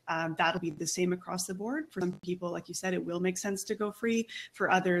that'll be the same across the board. For some people, like you said, it will make sense to go free. For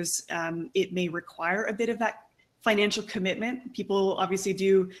others, it may require a bit of that financial commitment. People obviously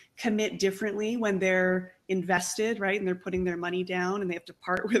do commit differently when they're invested, right? And they're putting their money down and they have to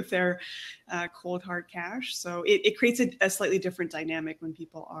part with their cold hard cash. So it creates a slightly different dynamic when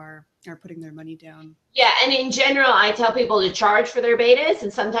people are putting their money down. Yeah, and in general, I tell people to charge for their betas,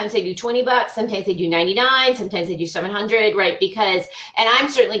 and sometimes they do $20, sometimes they do 99, sometimes they do 700, right? Because, and I'm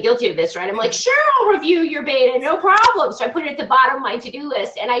certainly guilty of this, right? I'm like, sure, I'll review your beta, no problem. So I put it at the bottom of my to-do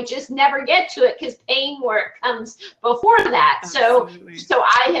list, and I just never get to it because paying work comes before that. Absolutely. So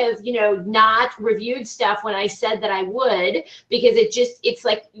I have, you know, not reviewed stuff when I said that I would, because it's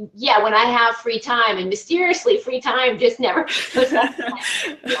like, yeah, when I have free time, and mysteriously free time just never goes up.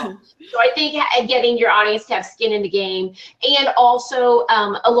 So I think getting your audience to have skin in the game, and also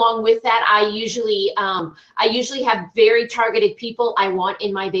along with that, I usually have very targeted people I want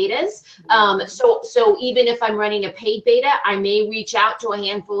in my betas. So even if I'm running a paid beta, I may reach out to a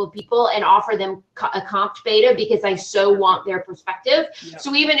handful of people and offer them a comped beta because I so want their perspective. Yep.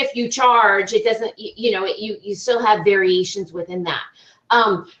 So even if you charge, it doesn't, you know, you still have variations within that.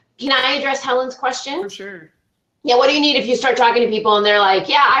 Can I address Helen's question? For sure. Yeah, what do you need if you start talking to people and they're like,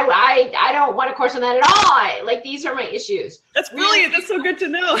 yeah, I don't want a course on that at all. Like, these are my issues. That's brilliant. That's so good to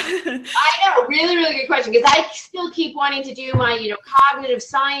know. I know, really, really good question, because I still keep wanting to do my, you know, cognitive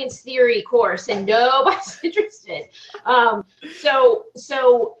science theory course, and nobody's interested. So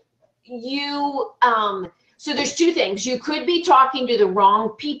there's two things. You could be talking to the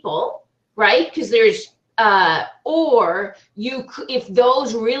wrong people, right? Because there's or if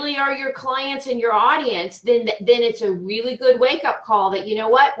those really are your clients and your audience, then it's a really good wake-up call that, you know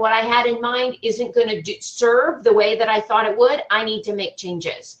what I had in mind isn't going to serve the way that I thought it would. I need to make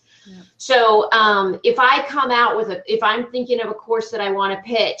changes. Yeah. So if I come out with if I'm thinking of a course that I want to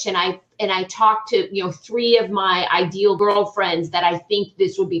pitch, and I talk to, you know, 3 of my ideal girlfriends that I think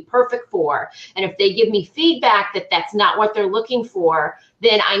this would be perfect for, and if they give me feedback that that's not what they're looking for,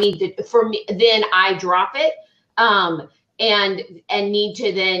 then then I drop it and need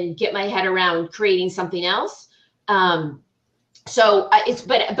to then get my head around creating something else. So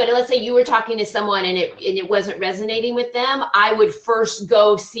but let's say you were talking to someone and it wasn't resonating with them. I would first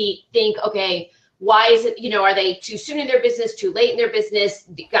go think, okay, why is it, you know, are they too soon in their business, too late in their business,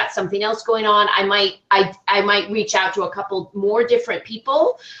 got something else going on? I might reach out to a couple more different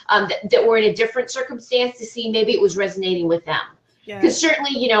people that were in a different circumstance to see maybe it was resonating with them. Because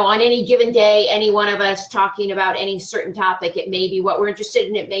certainly, you know, on any given day, any one of us talking about any certain topic, it may be what we're interested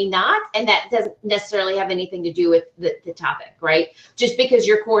in, it may not, and that doesn't necessarily have anything to do with the topic, right? Just because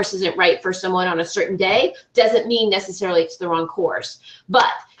your course isn't right for someone on a certain day doesn't mean necessarily it's the wrong course.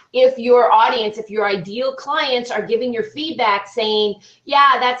 But if your audience, if your ideal clients are giving your feedback saying,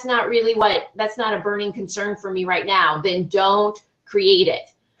 yeah, that's not a burning concern for me right now, then don't create it,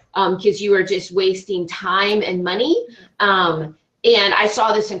 because you are just wasting time and money. And I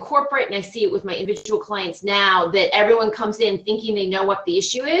saw this in corporate, and I see it with my individual clients now, that everyone comes in thinking they know what the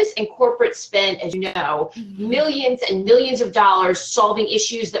issue is, and corporate spent, as you know, millions and millions of dollars solving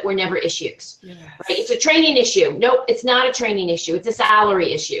issues that were never issues. Yes. Right? It's a training issue. Nope, it's not a training issue. It's a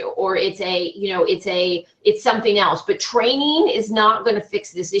salary issue, or it's something else. But training is not going to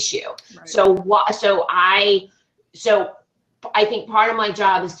fix this issue. Right. So I think part of my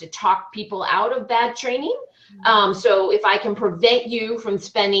job is to talk people out of bad training. So if I can prevent you from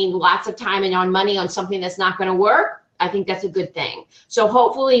spending lots of time and money on something that's not going to work, I think that's a good thing. So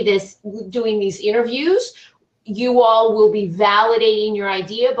hopefully doing these interviews, you all will be validating your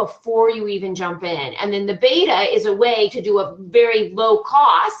idea before you even jump in. And then the beta is a way to do a very low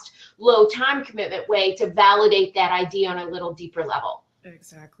cost, low time commitment way to validate that idea on a little deeper level.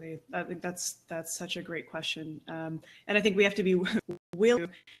 Exactly. I think that's such a great question. And I think we have to be willing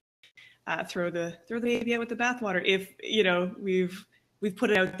to throw the baby out with the bathwater if, you know, we've put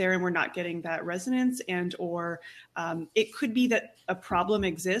it out there and we're not getting that resonance, or it could be that a problem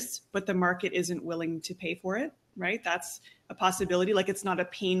exists but the market isn't willing to pay for it, right? That's a possibility. Like, it's not a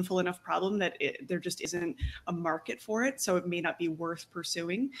painful enough problem that there just isn't a market for it, so it may not be worth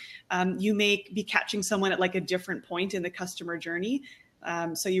pursuing. You may be catching someone at like a different point in the customer journey.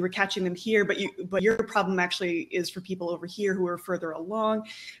 So you were catching them here, but your problem actually is for people over here who are further along.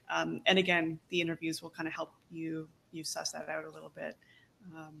 And again, the interviews will kind of help you suss that out a little bit.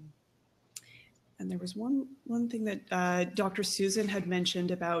 And there was one thing that Dr. Susan had mentioned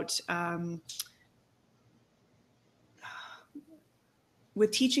about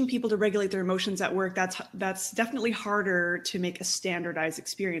with teaching people to regulate their emotions at work. That's definitely harder to make a standardized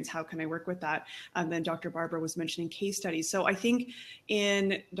experience. How can I work with that? And then Dr. Barbara was mentioning case studies. So I think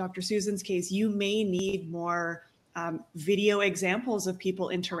in Dr. Susan's case, you may need more video examples of people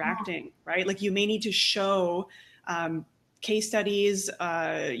interacting, right? Like, you may need to show case studies,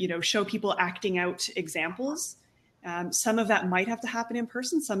 you know, show people acting out examples. Some of that might have to happen in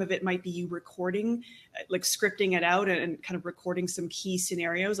person. Some of it might be you recording, like scripting it out and kind of recording some key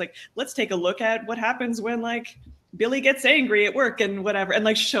scenarios. Like, let's take a look at what happens when like Billy gets angry at work and whatever, and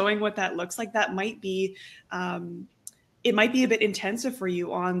like showing what that looks like. That might be, it might be a bit intensive for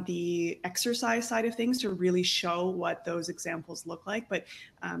you on the exercise side of things to really show what those examples look like, but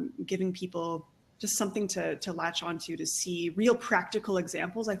giving people just something to latch onto to see real practical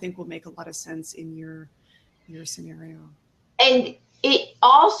examples, I think will make a lot of sense in your scenario. And it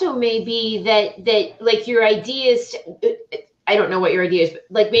also may be that like your ideas, I don't know what your idea is, but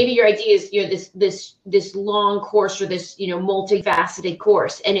like maybe your idea is, you know, this long course or this, you know, multifaceted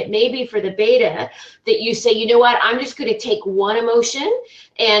course. And it may be for the beta that you say, you know what, I'm just going to take one emotion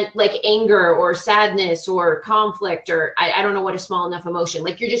and like anger or sadness or conflict, or I don't know what a small enough emotion,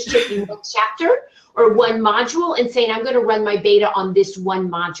 like you're just taking one chapter or one module and saying, I'm going to run my beta on this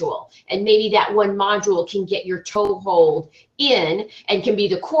one module. And maybe that one module can get your toehold in and can be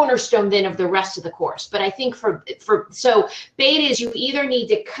the cornerstone then of the rest of the course. But I think so betas, you either need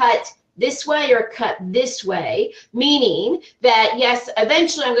to cut this way or cut this way, meaning that yes,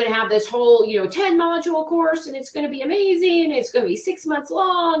 eventually I'm going to have this whole, you know, 10 module course and it's going to be amazing. It's going to be 6 months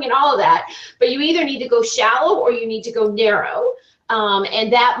long and all of that. But you either need to go shallow or you need to go narrow.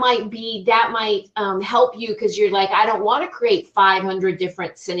 And that might help you because you're like, I don't want to create 500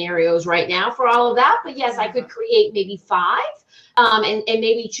 different scenarios right now for all of that. But yes, I could create maybe 5 and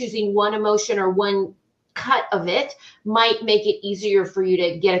maybe choosing one emotion or one cut of it might make it easier for you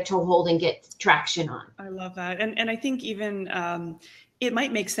to get a toehold and get traction on. I love that. And I think even it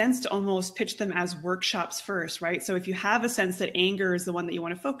might make sense to almost pitch them as workshops first, right? So if you have a sense that anger is the one that you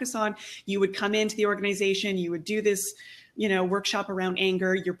want to focus on, you would come into the organization, you would do this, you know, workshop around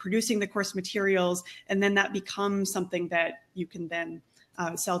anger, you're producing the course materials, and then that becomes something that you can then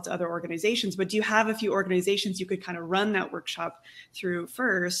sell to other organizations. But do you have a few organizations you could kind of run that workshop through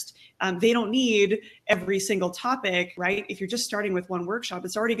first? They don't need every single topic, right? If you're just starting with one workshop,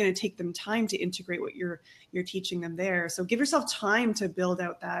 it's already going to take them time to integrate what you're teaching them there. So give yourself time to build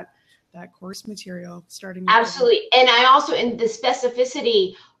out that course material starting. Absolutely. And I also, and the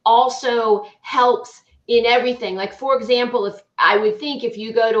specificity also helps in everything. Like, for example, if I would think if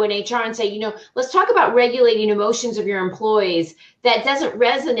you go to an HR and say, you know, let's talk about regulating emotions of your employees, that doesn't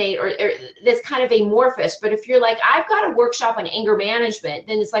resonate or that's kind of amorphous. But if you're like, I've got a workshop on anger management,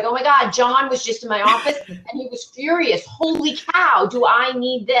 then it's like, oh my God, John was just in my office and he was furious. Holy cow, do I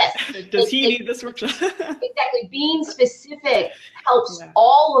need this? Does he need this workshop? Exactly. Being specific helps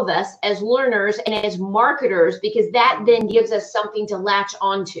all of us as learners and as marketers, because that then gives us something to latch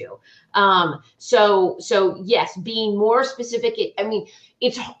onto. So yes, being more specific. I mean,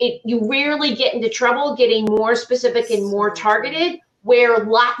 you rarely get into trouble getting more specific and more targeted. Where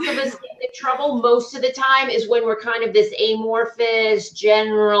lots of us get into trouble most of the time is when we're kind of this amorphous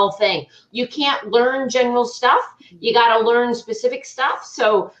general thing. You can't learn general stuff. You got to learn specific stuff.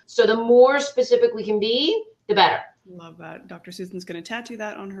 So the more specific we can be, the better. Love that. Dr. Susan's going to tattoo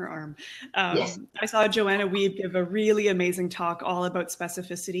that on her arm. Yes. I saw Joanna Wiebe give a really amazing talk all about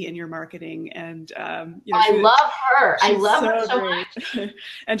specificity in your marketing. And you know, I love her. I love her so much.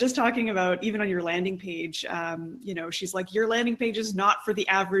 And just talking about even on your landing page, you know, she's like, your landing page is not for the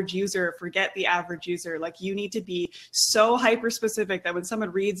average user. Forget the average user. Like, you need to be so hyper specific that when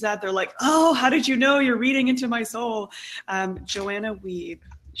someone reads that, they're like, oh, how did you know? You're reading into my soul. Joanna Wiebe,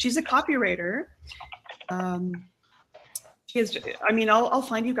 she's a copywriter. I mean, I'll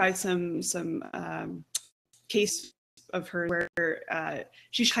find you guys some case of her where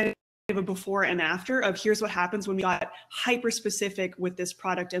she's kind of a before and after of here's what happens when we got hyper specific with this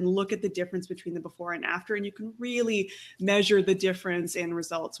product, and look at the difference between the before and after, and you can really measure the difference in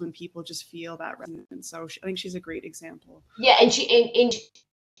results when people just feel that resonance. So I think she's a great example. Yeah,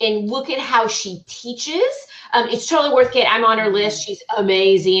 and look at how she teaches. It's totally worth it. I'm on her list. She's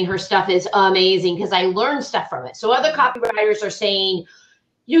amazing. Her stuff is amazing because I learned stuff from it. So other copywriters are saying,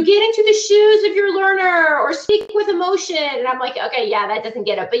 you get into the shoes of your learner or speak with emotion. And I'm like, okay, yeah, that doesn't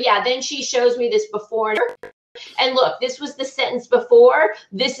get it. But yeah, then she shows me this before and look, this was the sentence before,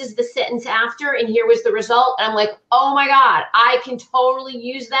 this is the sentence after, and here was the result. And I'm like, oh my God, I can totally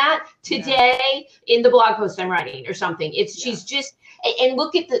use that today in the blog post I'm writing or something. She's just, and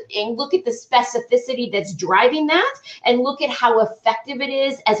look at the specificity that's driving that, and look at how effective it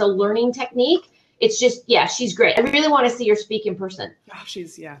is as a learning technique. It's just, yeah, she's great. I really want to see her speak in person. Oh,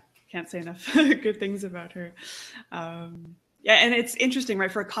 can't say enough good things about her. Yeah, and it's interesting,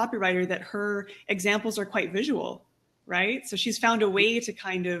 right, for a copywriter that her examples are quite visual, right? So she's found a way to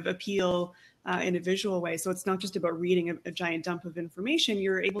kind of appeal in a visual way. So it's not just about reading a giant dump of information.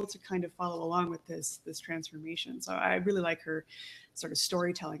 You're able to kind of follow along with this transformation. So I really like her sort of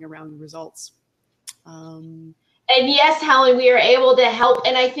storytelling around the results. And yes, Helen, we are able to help.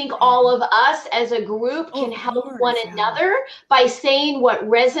 And I think all of us as a group can help one another by saying what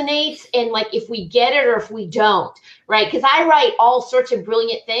resonates and like if we get it or if we don't, right? Because I write all sorts of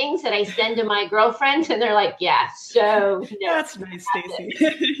brilliant things that I send to my girlfriends and they're like, yeah, so no, that's nice, Stacey. Yeah.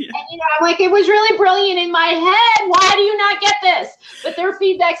 And you know, I'm like, it was really brilliant in my head. Why do you not get this? But their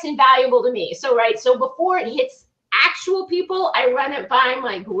feedback's invaluable to me. So, right. So before it hits actual people, I run it by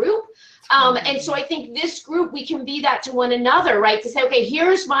my group. And so I think this group, we can be that to one another, right? To say, okay,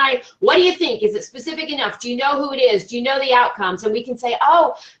 here's what do you think? Is it specific enough? Do you know who it is? Do you know the outcomes? And we can say,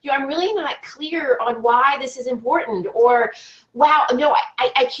 oh, you know, I'm really not clear on why this is important. Or, wow, no,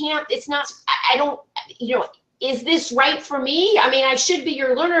 I can't, it's not, I don't, you know, is this right for me? I mean, I should be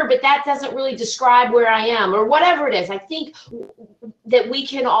your learner, but that doesn't really describe where I am or whatever it is. I think that we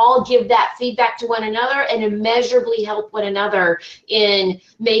can all give that feedback to one another and immeasurably help one another in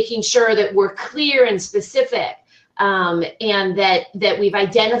making sure that we're clear and specific, and that we've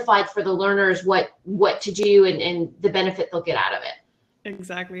identified for the learners what to do and the benefit they'll get out of it.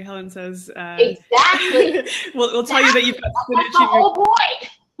 Exactly. Helen says, exactly. we'll tell you that you've got spinach in your... Oh boy.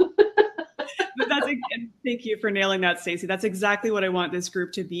 And thank you for nailing that, Stacey. That's exactly what I want this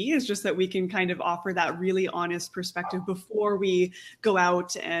group to be, is just that we can kind of offer that really honest perspective before we go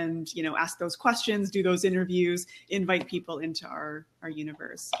out and, you know, ask those questions, do those interviews, invite people into our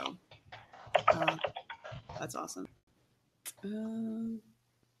universe. So that's awesome.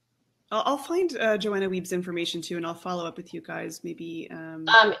 I'll find Joanna Weeb's information too, and I'll follow up with you guys maybe.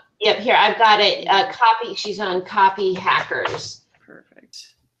 Yep, here, I've got it. Copy. She's on Copy Hackers.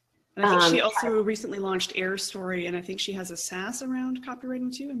 Perfect. And I think she also recently launched Air Story, and I think she has a SaaS around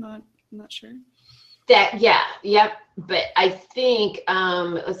copywriting too. I'm not sure. Yep. But I think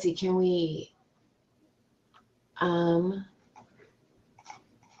let's see, can we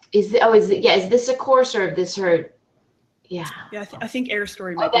is this a course or is this her? Yeah. Yeah, I think Air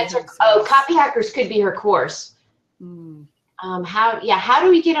Story might be her. Oh, Copy Hackers could be her course. How do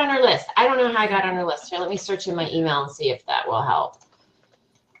we get on her list? I don't know how I got on her list. Here, let me search in my email and see if that will help.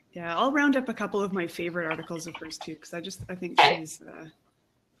 Yeah, I'll round up a couple of my favorite articles of hers too, because I think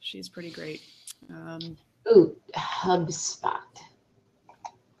she's pretty great. Ooh, HubSpot.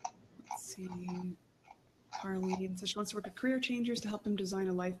 Let's see. Carlene says she wants to work with career changers to help them design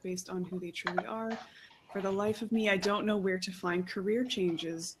a life based on who they truly are. For the life of me, I don't know where to find career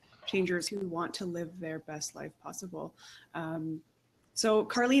changers who want to live their best life possible. So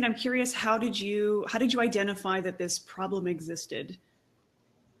Carlene, I'm curious, how did you identify that this problem existed?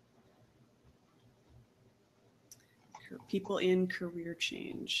 People in career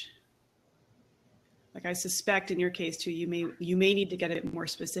change. Like I suspect in your case too, you may need to get a bit more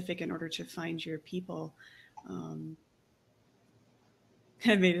specific in order to find your people. I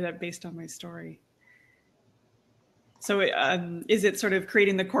made it up based on my story. So is it sort of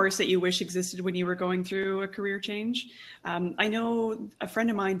creating the course that you wish existed when you were going through a career change? I know a friend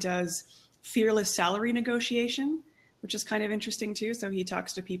of mine does fearless salary negotiation, which is kind of interesting too. So he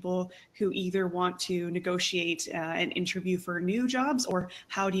talks to people who either want to negotiate an interview for new jobs, or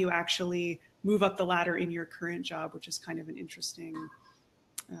how do you actually move up the ladder in your current job, which is kind of an interesting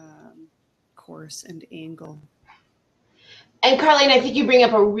course and angle. And Carlene, I think you bring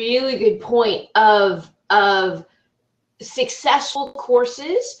up a really good point of successful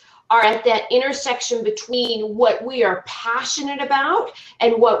courses are at that intersection between what we are passionate about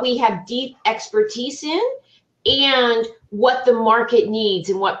and what we have deep expertise in, and what the market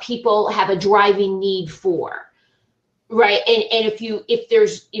needs and what people have a driving need for, right? And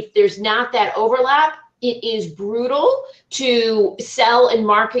if there's not that overlap, it is brutal to sell and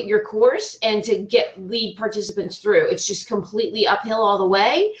market your course and to lead participants through. It's just completely uphill all the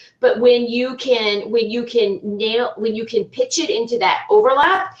way. But when you can pitch it into that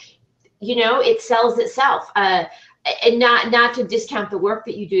overlap, you know, it sells itself. And not to discount the work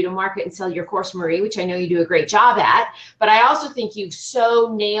that you do to market and sell your course, Marie, which I know you do a great job at, but I also think you've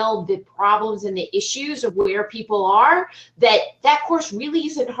so nailed the problems and the issues of where people are that course really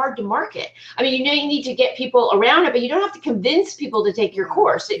isn't hard to market. I mean, you know, you need to get people around it, but you don't have to convince people to take your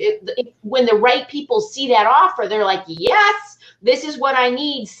course. When the right people see that offer, they're like, yes, this is what I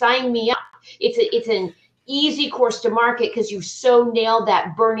need, sign me up. It's an easy course to market because you so nailed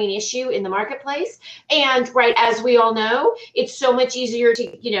that burning issue in the marketplace. And right, as we all know, it's so much easier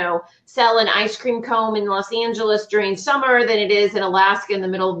to, you know, sell an ice cream cone in Los Angeles during summer than it is in Alaska in the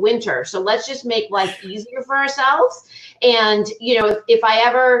middle of winter. So let's just make life easier for ourselves. And, you know, if I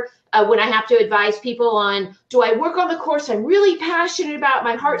ever when I have to advise people on, do I work on the course I'm really passionate about,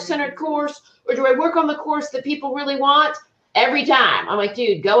 my heart-centered course, or do I work on the course that people really want? Every time I'm like,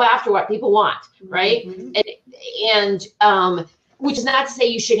 dude, go after what people want, right? And which is not to say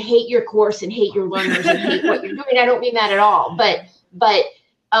you should hate your course and hate your learners and hate what you're doing. I don't mean that at all. But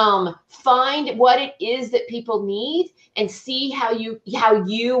find what it is that people need and see how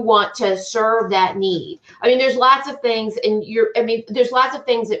you want to serve that need. I mean, there's lots of things, and there's lots of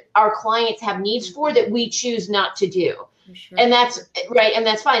things that our clients have needs for that we choose not to do. Sure. And that's right. And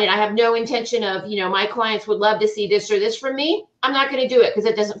that's fine. And I have no intention of, my clients would love to see this or this from me. I'm not going to do it because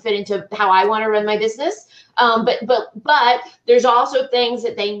it doesn't fit into how I want to run my business. But there's also things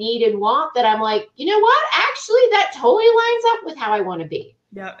that they need and want that I'm like, you know what? Actually, that totally lines up with how I want to be.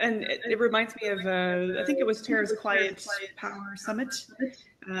 Yeah, and it reminds me of, I think it was Tara's Quiet Power Summit.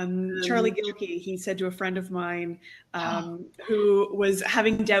 Charlie Gilkey, he said to a friend of mine who was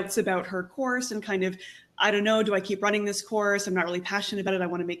having doubts about her course and kind of, I don't know, do I keep running this course? I'm not really passionate about it. I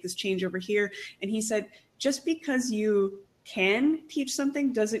want to make this change over here. And he said, just because you can teach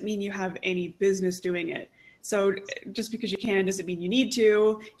something doesn't mean you have any business doing it. So just because you can doesn't mean you need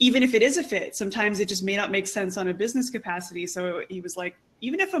to, even if it is a fit. Sometimes it just may not make sense on a business capacity. So he was like,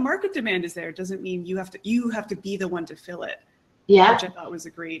 even if a market demand is there, it doesn't mean you have to be the one to fill it. Yeah, which I thought was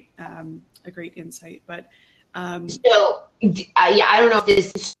a great insight. But I don't know if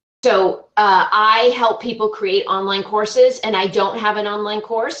this is. So I help people create online courses, and I don't have an online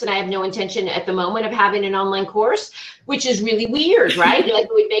course, and I have no intention at the moment of having an online course, which is really weird, right? Like,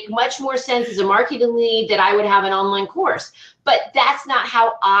 it would make much more sense as a marketing lead that I would have an online course. But that's not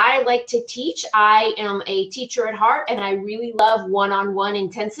how I like to teach. I am a teacher at heart, and I really love one-on-one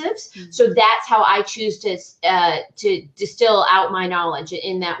intensives. Mm-hmm. So that's how I choose to distill out my knowledge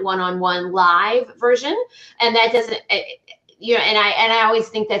in that one-on-one live version. And that doesn't. And I always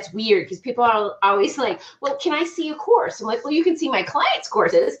think that's weird because people are always like, well, can I see a course? I'm like, well, you can see my clients'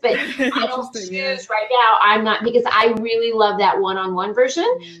 courses, but I don't choose right now. I'm not, because I really love that one-on-one version.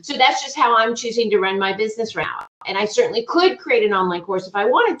 Mm-hmm. So that's just how I'm choosing to run my business right now. And I certainly could create an online course if I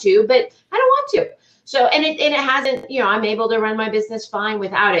wanted to, but I don't want to. So, and it hasn't, I'm able to run my business fine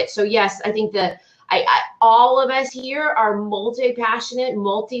without it. So yes, I think all of us here are multi-passionate,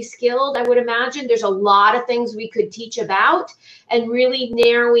 multi-skilled, I would imagine. There's a lot of things we could teach about, and really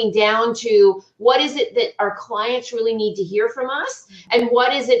narrowing down to what is it that our clients really need to hear from us, and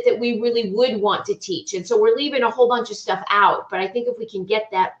what is it that we really would want to teach. And so we're leaving a whole bunch of stuff out, but I think if we can get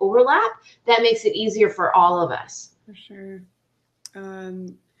that overlap, that makes it easier for all of us. For sure.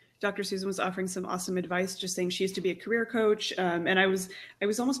 Dr. Susan was offering some awesome advice, just saying she used to be a career coach. And I was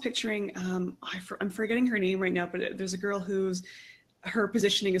almost picturing, I'm forgetting her name right now, but there's a girl who's, her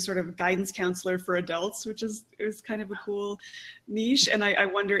positioning is sort of guidance counselor for adults, which is kind of a cool niche. And I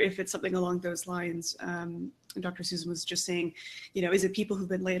wonder if it's something along those lines. Dr. Susan was just saying, is it people who've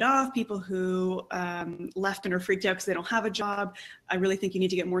been laid off, people who left and are freaked out because they don't have a job? I really think you need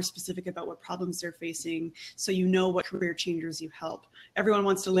to get more specific about what problems they're facing, so you know what career changers you help. Everyone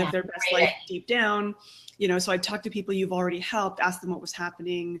wants to live their best life deep down, so I'd talk to people you've already helped, ask them what was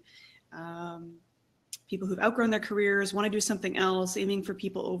happening. People who've outgrown their careers, want to do something else, aiming for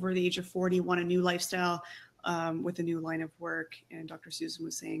people over the age of 40, want a new lifestyle with a new line of work. And Dr. Susan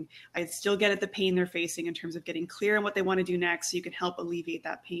was saying, I still get at the pain they're facing in terms of getting clear on what they want to do next, so you can help alleviate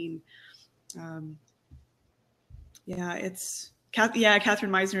that pain. Catherine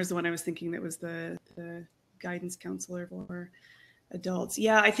Meisner is the one I was thinking that was the guidance counselor for adults.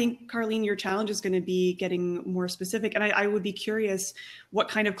 Yeah, I think, Carlene, your challenge is going to be getting more specific. And I would be curious what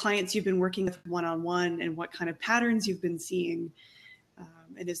kind of clients you've been working with one-on-one and what kind of patterns you've been seeing.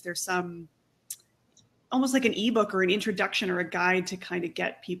 And is there some, almost like an ebook or an introduction or a guide to kind of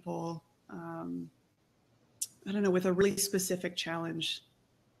get people, I don't know, with a really specific challenge?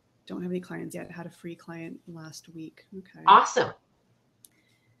 Don't have any clients yet. Had a free client last week. Okay. Awesome.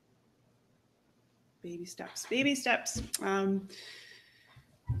 Baby steps, baby steps.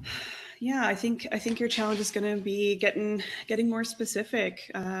 Yeah, I think your challenge is going to be getting more specific,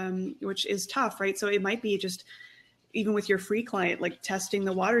 which is tough, right? So it might be just, even with your free client, like testing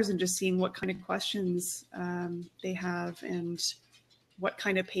the waters and just seeing what kind of questions they have and what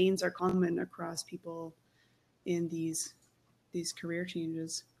kind of pains are common across people in these career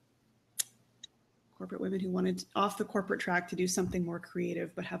changes. Corporate women who wanted off the corporate track to do something more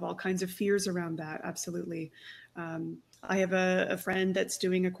creative, but have all kinds of fears around that. Absolutely. I have a friend that's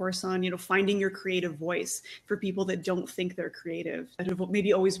doing a course on, finding your creative voice for people that don't think they're creative, that have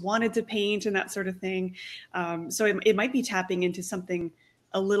maybe always wanted to paint and that sort of thing. So it might be tapping into something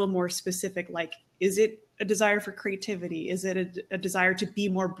a little more specific, like, is it a desire for creativity? Is it a desire to be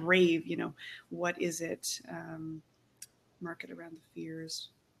more brave? You know, what is it? Mark it around the fears.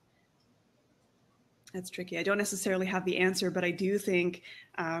 That's tricky. I don't necessarily have the answer, but I do think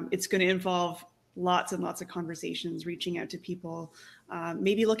it's going to involve lots and lots of conversations, reaching out to people,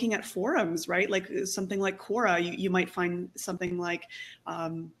 maybe looking at forums, right? Like something like Quora, you might find something like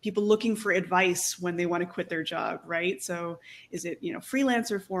people looking for advice when they want to quit their job, right? So is it, you know,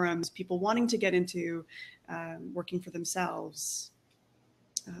 freelancer forums, people wanting to get into working for themselves,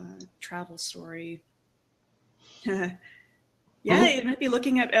 travel story. Yeah, it might be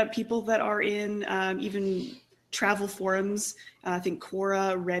looking at people that are in even travel forums. I think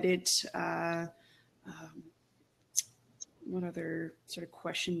Quora, Reddit, what other sort of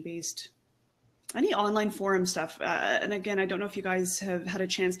question-based, any online forum stuff. And again, I don't know if you guys have had a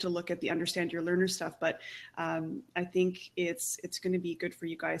chance to look at the Understand Your Learner stuff, but I think it's going to be good for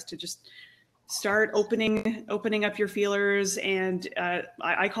you guys to just start opening up your feelers, and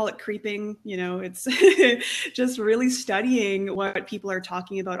I call it creeping. You know, it's just really studying what people are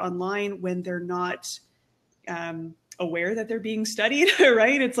talking about online when they're not aware that they're being studied,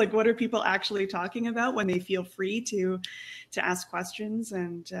 right? It's like, what are people actually talking about when they feel free to ask questions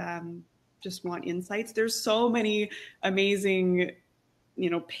and just want insights? There's so many amazing, you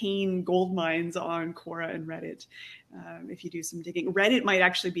know, pain gold mines on Quora and Reddit. If you do some digging, Reddit might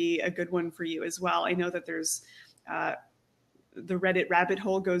actually be a good one for you as well. I know that there's the Reddit rabbit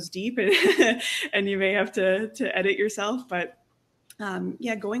hole goes deep, and you may have to edit yourself. But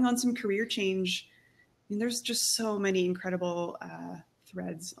yeah, going on some career change. I mean, there's just so many incredible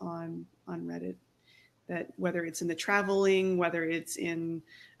threads on Reddit, that whether it's in the traveling, whether it's in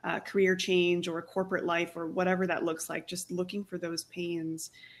career change or corporate life or whatever that looks like, just looking for those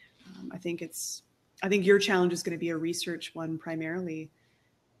pains. I think your challenge is going to be a research one primarily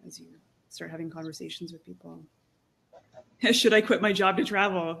as you start having conversations with people. Should I quit my job to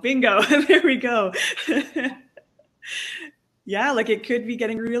travel? Bingo. There we go. Yeah, like it could be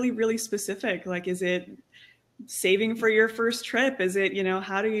getting really, really specific. Like, is it saving for your first trip? Is it, you know,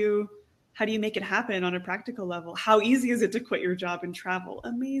 how do you make it happen on a practical level? How easy is it to quit your job and travel?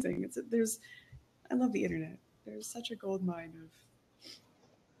 Amazing. I love the internet. There's such a gold mine of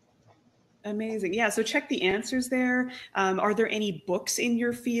amazing. Yeah, so check the answers there. Are there any books in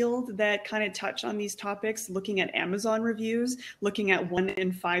your field that kind of touch on these topics? Looking at Amazon reviews, looking at 1-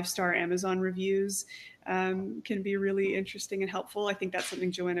 and 5-star Amazon reviews can be really interesting and helpful. I think that's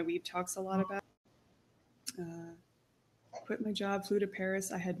something Joanna Weeb talks a lot about. Quit my job, flew to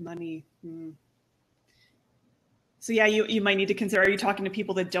Paris, I had money. So yeah, you might need to consider, are you talking to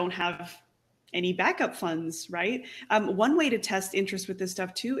people that don't have any backup funds, right? One way to test interest with this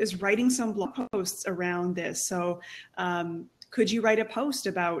stuff too is writing some blog posts around this. So could you write a post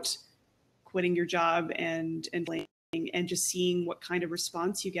about quitting your job and just seeing what kind of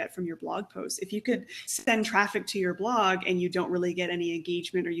response you get from your blog posts? If you could send traffic to your blog and you don't really get any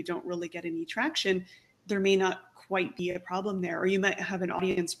engagement, or you don't really get any traction, there may not quite be a problem there, or you might have an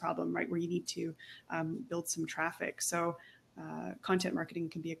audience problem, right, where you need to build some traffic. So content marketing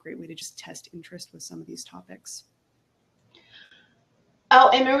can be a great way to just test interest with some of these topics. Oh,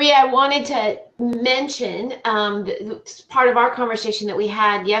 and Maria, I wanted to mention part of our conversation that we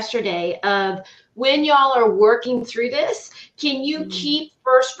had yesterday of when y'all are working through this, can you keep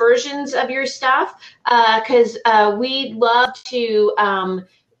first versions of your stuff? Because we'd love to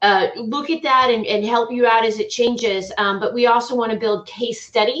look at that and help you out as it changes. But we also want to build case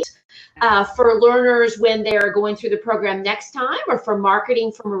studies for learners when they're going through the program next time, or for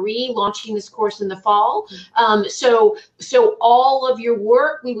marketing for Marie launching this course in the fall. So all of your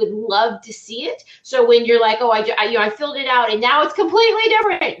work, we would love to see it. So when you're like, oh, I filled it out and now it's completely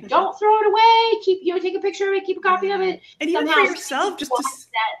different, don't throw it away. Take a picture of it, keep a copy of it. And even for yourself, just to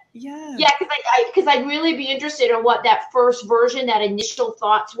because I'd really be interested in what that first version, that initial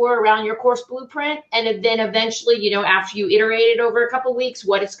thoughts were around your course blueprint, and then eventually, you know, after you iterate it over a couple of weeks,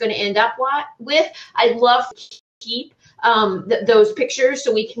 what it's going to end up with. I'd love to keep those pictures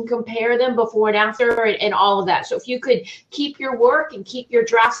so we can compare them before and after, and all of that. So if you could keep your work and keep your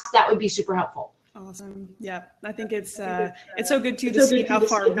drafts, that would be super helpful. Awesome. Yeah, I think it's so good too to see how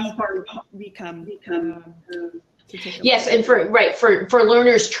far we come. Yes, and for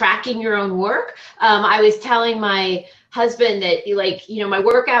learners tracking your own work, I was telling my husband that, like, you know, my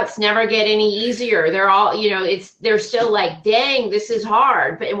workouts never get any easier. They're all, you know, they're still like, dang, this is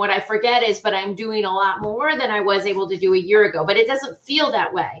hard. But, and what I forget is, but I'm doing a lot more than I was able to do a year ago. But it doesn't feel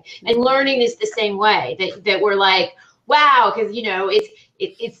that way. And learning is the same way, that we're like, wow, because you know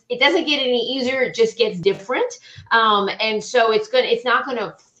it doesn't get any easier, it just gets different. And so it's not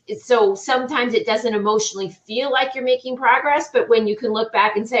gonna, so sometimes it doesn't emotionally feel like you're making progress, but when you can look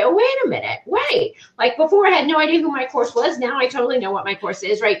back and say, oh, wait a minute, wait, like before I had no idea who my course was, now I totally know what my course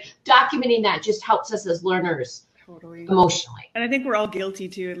is, right? Documenting that just helps us as learners. Totally. Emotionally. And I think we're all guilty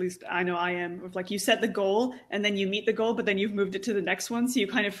too, at least I know I am, of like you set the goal and then you meet the goal, but then you've moved it to the next one. So you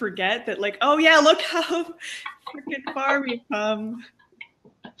kind of forget that, like, oh yeah, look how freaking far we've come.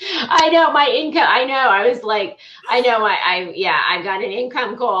 I know my income. I know. I was like, I know I got an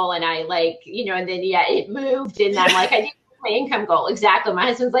income goal and I like, you know, and then, yeah, it moved and I'm like, I didn't my income goal. Exactly. My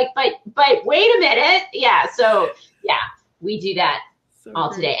husband's like, but wait a minute. Yeah. So yeah, we do that. So all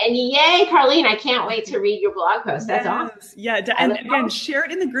great. Today. And yay, Carlene, I can't wait to read your blog post. That's awesome. Yeah. And again, share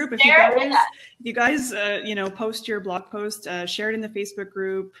it in the group. If you guys, you know, post your blog post, share it in the Facebook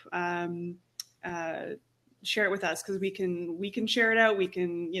group, share it with us, because we can share it out. We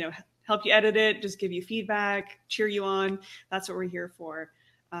can, you know, help you edit it, just give you feedback, cheer you on. That's what we're here for.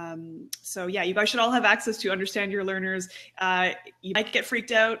 So yeah, you guys should all have access to understand your learners. You might get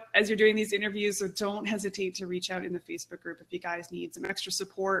freaked out as you're doing these interviews, so don't hesitate to reach out in the Facebook group if you guys need some extra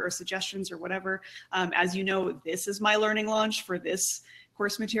support or suggestions or whatever. As you know, this is my learning launch for this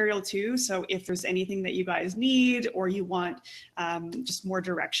course material too. So if there's anything that you guys need or you want just more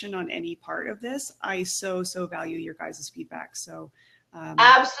direction on any part of this, I so value your guys' feedback. So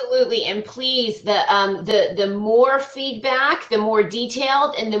absolutely. And please, the more feedback, the more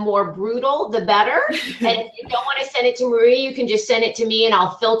detailed and the more brutal, the better. And if you don't want to send it to Marie, you can just send it to me and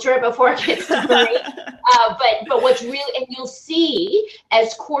I'll filter it before it gets to Marie. But what's really, and you'll see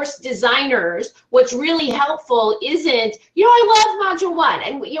as course designers, what's really helpful isn't, you know, I love module 1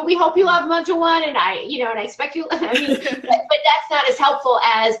 and you know, we hope you love module 1 and I expect you, I mean, but that's not as helpful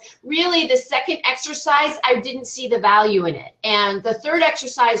as really the second exercise. I didn't see the value in it. And the third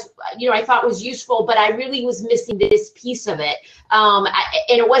exercise, you know, I thought was useful, but I really was missing this piece of it. And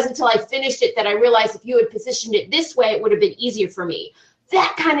it wasn't until I finished it that I realized if you had positioned it this way, it would have been easier for me.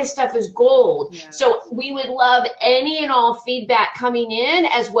 That kind of stuff is gold. Yeah. So we would love any and all feedback coming in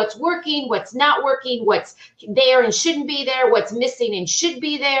as what's working, what's not working, what's there and shouldn't be there, what's missing and should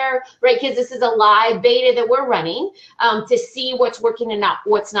be there, right? Because this is a live beta that we're running to see what's working and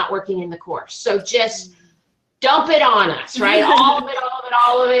what's not working in the course. So just dump it on us, right?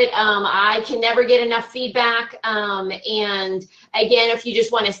 all of it. I can never get enough feedback. And again, if you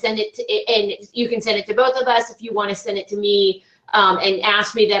just want to send it to, and you can send it to both of us, if you want to send it to me, and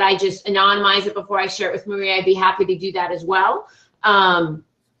ask me that I just anonymize it before I share it with Maria, I'd be happy to do that as well.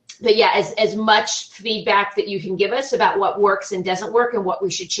 But yeah, as much feedback that you can give us about what works and doesn't work and what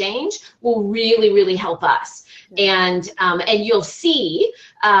we should change will really help us. And you'll see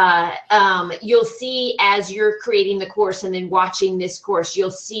as you're creating the course and then watching this course,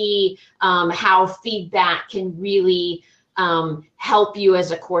 you'll see how feedback can really help you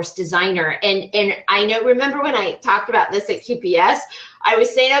as a course designer. And I know, remember when I talked about this at QPS, I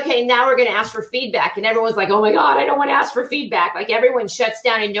was saying, okay, now we're going to ask for feedback. And everyone's like, oh my God, I don't want to ask for feedback. Like everyone shuts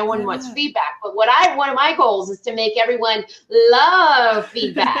down and no one wants feedback. But one of my goals is to make everyone love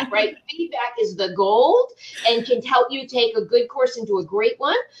feedback, right? Feedback is the gold and can help you take a good course into a great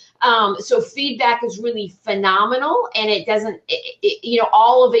one. So feedback is really phenomenal, and it doesn't, you know,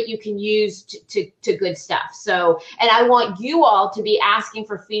 all of it you can use to good stuff. So, and I want you all to be asking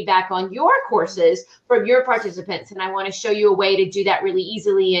for feedback on your courses from your participants. And I want to show you a way to do that really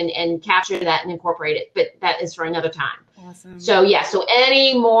easily and capture that and incorporate it. But that is for another time. Awesome. So yeah, so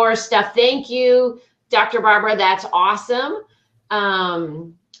any more stuff. Thank you, Dr. Barbara. That's awesome.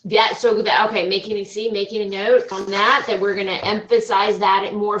 Yeah, so okay, making a note on that we're going to emphasize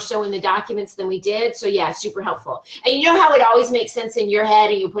that more so in the documents than we did. So yeah, super helpful. And you know how it always makes sense in your head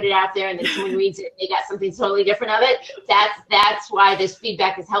and you put it out there and then someone reads it and they got something totally different of it. That's why this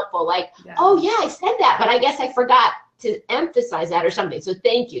feedback is helpful. Like, oh yeah, I said that, but I guess I forgot to emphasize that or something. So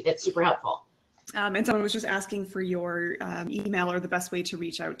thank you. That's super helpful. And someone was just asking for your email or the best way to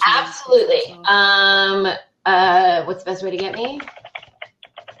reach out to Absolutely. You. What's the best way to get me?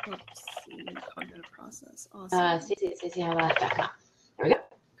 Cognitive process. Awesome. Stacey.com. There we go.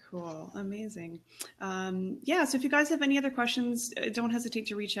 Cool. Amazing. Yeah, so if you guys have any other questions, don't hesitate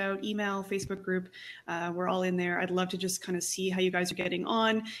to reach out, email, Facebook group. We're all in there. I'd love to just kind of see how you guys are getting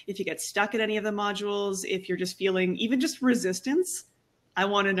on. If you get stuck at any of the modules, if you're just feeling even just resistance, I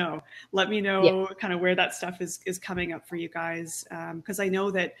want to know. Let me know kind of where that stuff is coming up for you guys. Because I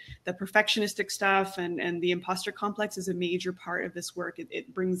know that the perfectionistic stuff and the imposter complex is a major part of this work.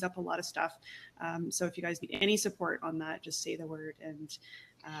 It brings up a lot of stuff. So if you guys need any support on that, just say the word. And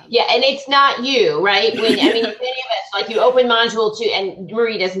yeah, and it's not you, right? When I mean, if any of us, like you open module 2, and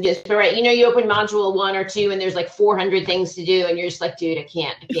Marie doesn't just, but right, you know, you open module 1 or 2, and there's like 400 things to do, and you're just like, dude, I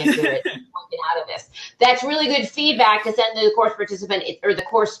can't do it. I want to get out of this. That's really good feedback to send to the course participant or the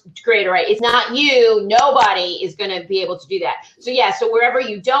course creator, right? It's not you. Nobody is going to be able to do that. So yeah, so wherever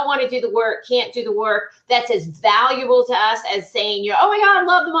you don't want to do the work, can't do the work, that's as valuable to us as saying, oh my God, I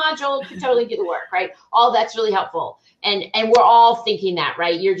love the module, you totally do the work, right? All that's really helpful. And we're all thinking that,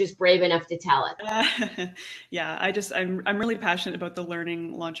 right? You're just brave enough to tell it. Yeah, I'm really passionate about the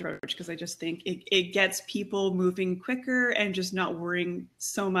learning launch approach, because I just think it gets people moving quicker and just not worrying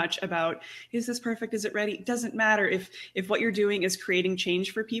so much about, is this perfect? Is it ready? It doesn't matter if what you're doing is creating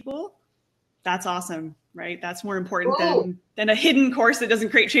change for people. That's awesome, right? That's more important than a hidden course that doesn't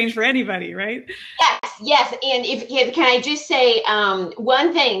create change for anybody, right? Yes. And if can I just say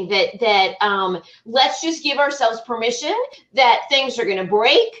one thing that let's just give ourselves permission that things are going to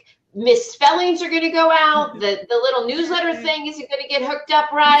break, misspellings are going to go out, the little newsletter thing isn't going to get hooked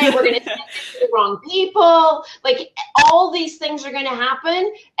up right, we're going to send it to the wrong people, like all these things are going to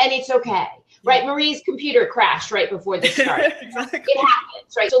happen, and it's okay. Right, Marie's computer crashed right before this started. Exactly. It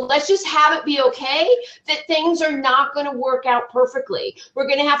happens, right? So let's just have it be okay that things are not going to work out perfectly. We're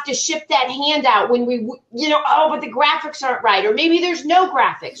going to have to ship that handout when we, but the graphics aren't right, or maybe there's no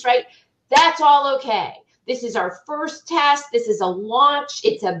graphics, right? That's all okay. This is our first test. This is a launch.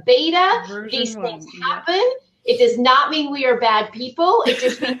 It's a beta. These things happen. It does not mean we are bad people. It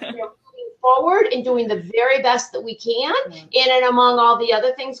just means we're forward and doing the very best that we can in and among all the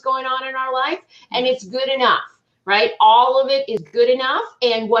other things going on in our life, and it's good enough, right? All of it is good enough,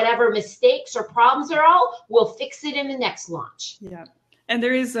 and whatever mistakes or problems are we'll fix it in the next launch. Yeah. And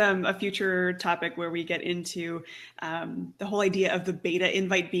there is a future topic where we get into the whole idea of the beta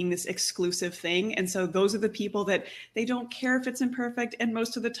invite being this exclusive thing. And so those are the people that they don't care if it's imperfect. And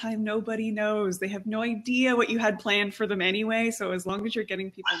most of the time, nobody knows. They have no idea what you had planned for them anyway. So as long as you're getting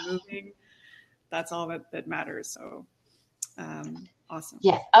people moving, that's all that matters. So awesome.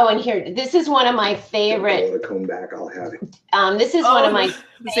 Yeah. Oh, and here, this is one of my favorite. Come back, I'll have it. This is one of my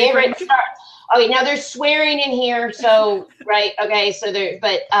favorite starts. Okay, now there's swearing in here, so right. Okay, so there,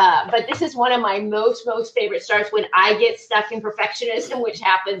 but this is one of my most favorite starts when I get stuck in perfectionism, which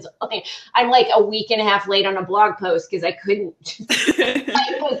happens. Okay, I'm like a week and a half late on a blog post because I couldn't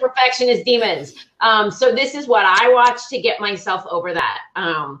fight those perfectionist demons. So this is what I watch to get myself over that.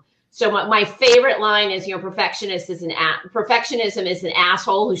 So my favorite line is, perfectionism is an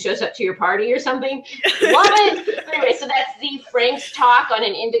asshole who shows up to your party or something. Love it. Anyway, so that's Z Frank's talk on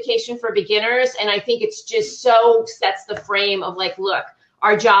an indication for beginners. And I think it's just so sets the frame of like, look,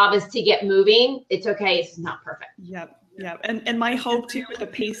 our job is to get moving. It's okay. It's not perfect. Yep. Yeah. And my hope too with the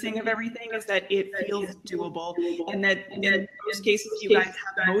pacing of everything is that it feels doable, and that in most cases you guys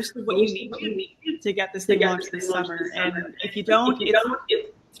have most of what you need to get this thing launched this summer. And if you don't,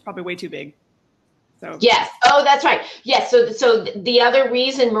 it's probably way too big. So yes. Oh, that's right. Yes. So the other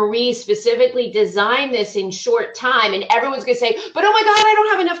reason Marie specifically designed this in short time, and everyone's going to say, but oh my God, I don't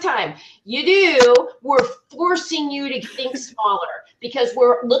have enough time. You do. We're forcing you to think smaller because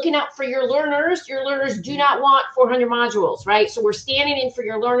we're looking out for your learners. Your learners do not want 400 modules, right? So we're standing in for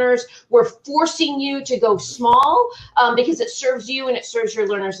your learners. We're forcing you to go small because it serves you and it serves your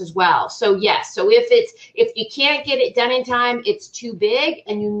learners as well. So yes. So if you can't get it done in time, it's too big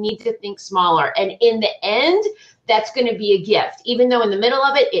and you need to think smaller. And in the end, that's going to be a gift, even though in the middle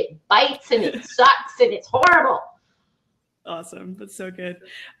of it, it bites and it sucks and it's horrible. Awesome. That's so good.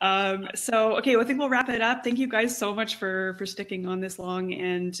 Okay, well, I think we'll wrap it up. Thank you guys so much for sticking on this long.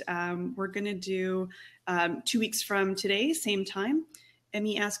 And we're going to do 2 weeks from today, same time.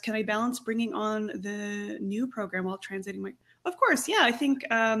 Emmy asked, can I balance bringing on the new program while translating my... Of course, yeah. I think,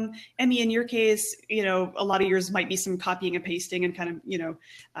 Emmy, in your case, a lot of yours might be some copying and pasting and kind of,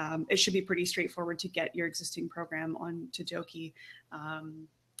 it should be pretty straightforward to get your existing program onto Doki.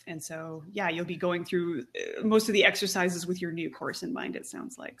 And so, yeah, you'll be going through most of the exercises with your new course in mind, it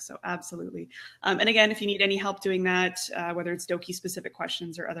sounds like. So absolutely. And again, if you need any help doing that, whether it's Doki specific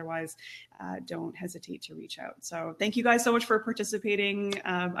questions or otherwise, don't hesitate to reach out. So thank you guys so much for participating.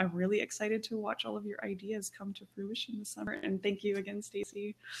 I'm really excited to watch all of your ideas come to fruition this summer. And thank you again,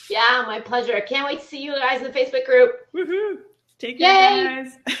 Stacey. Yeah, my pleasure. I can't wait to see you guys in the Facebook group. Woohoo! Take care,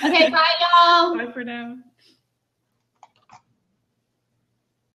 guys. Okay, bye, y'all. Bye for now.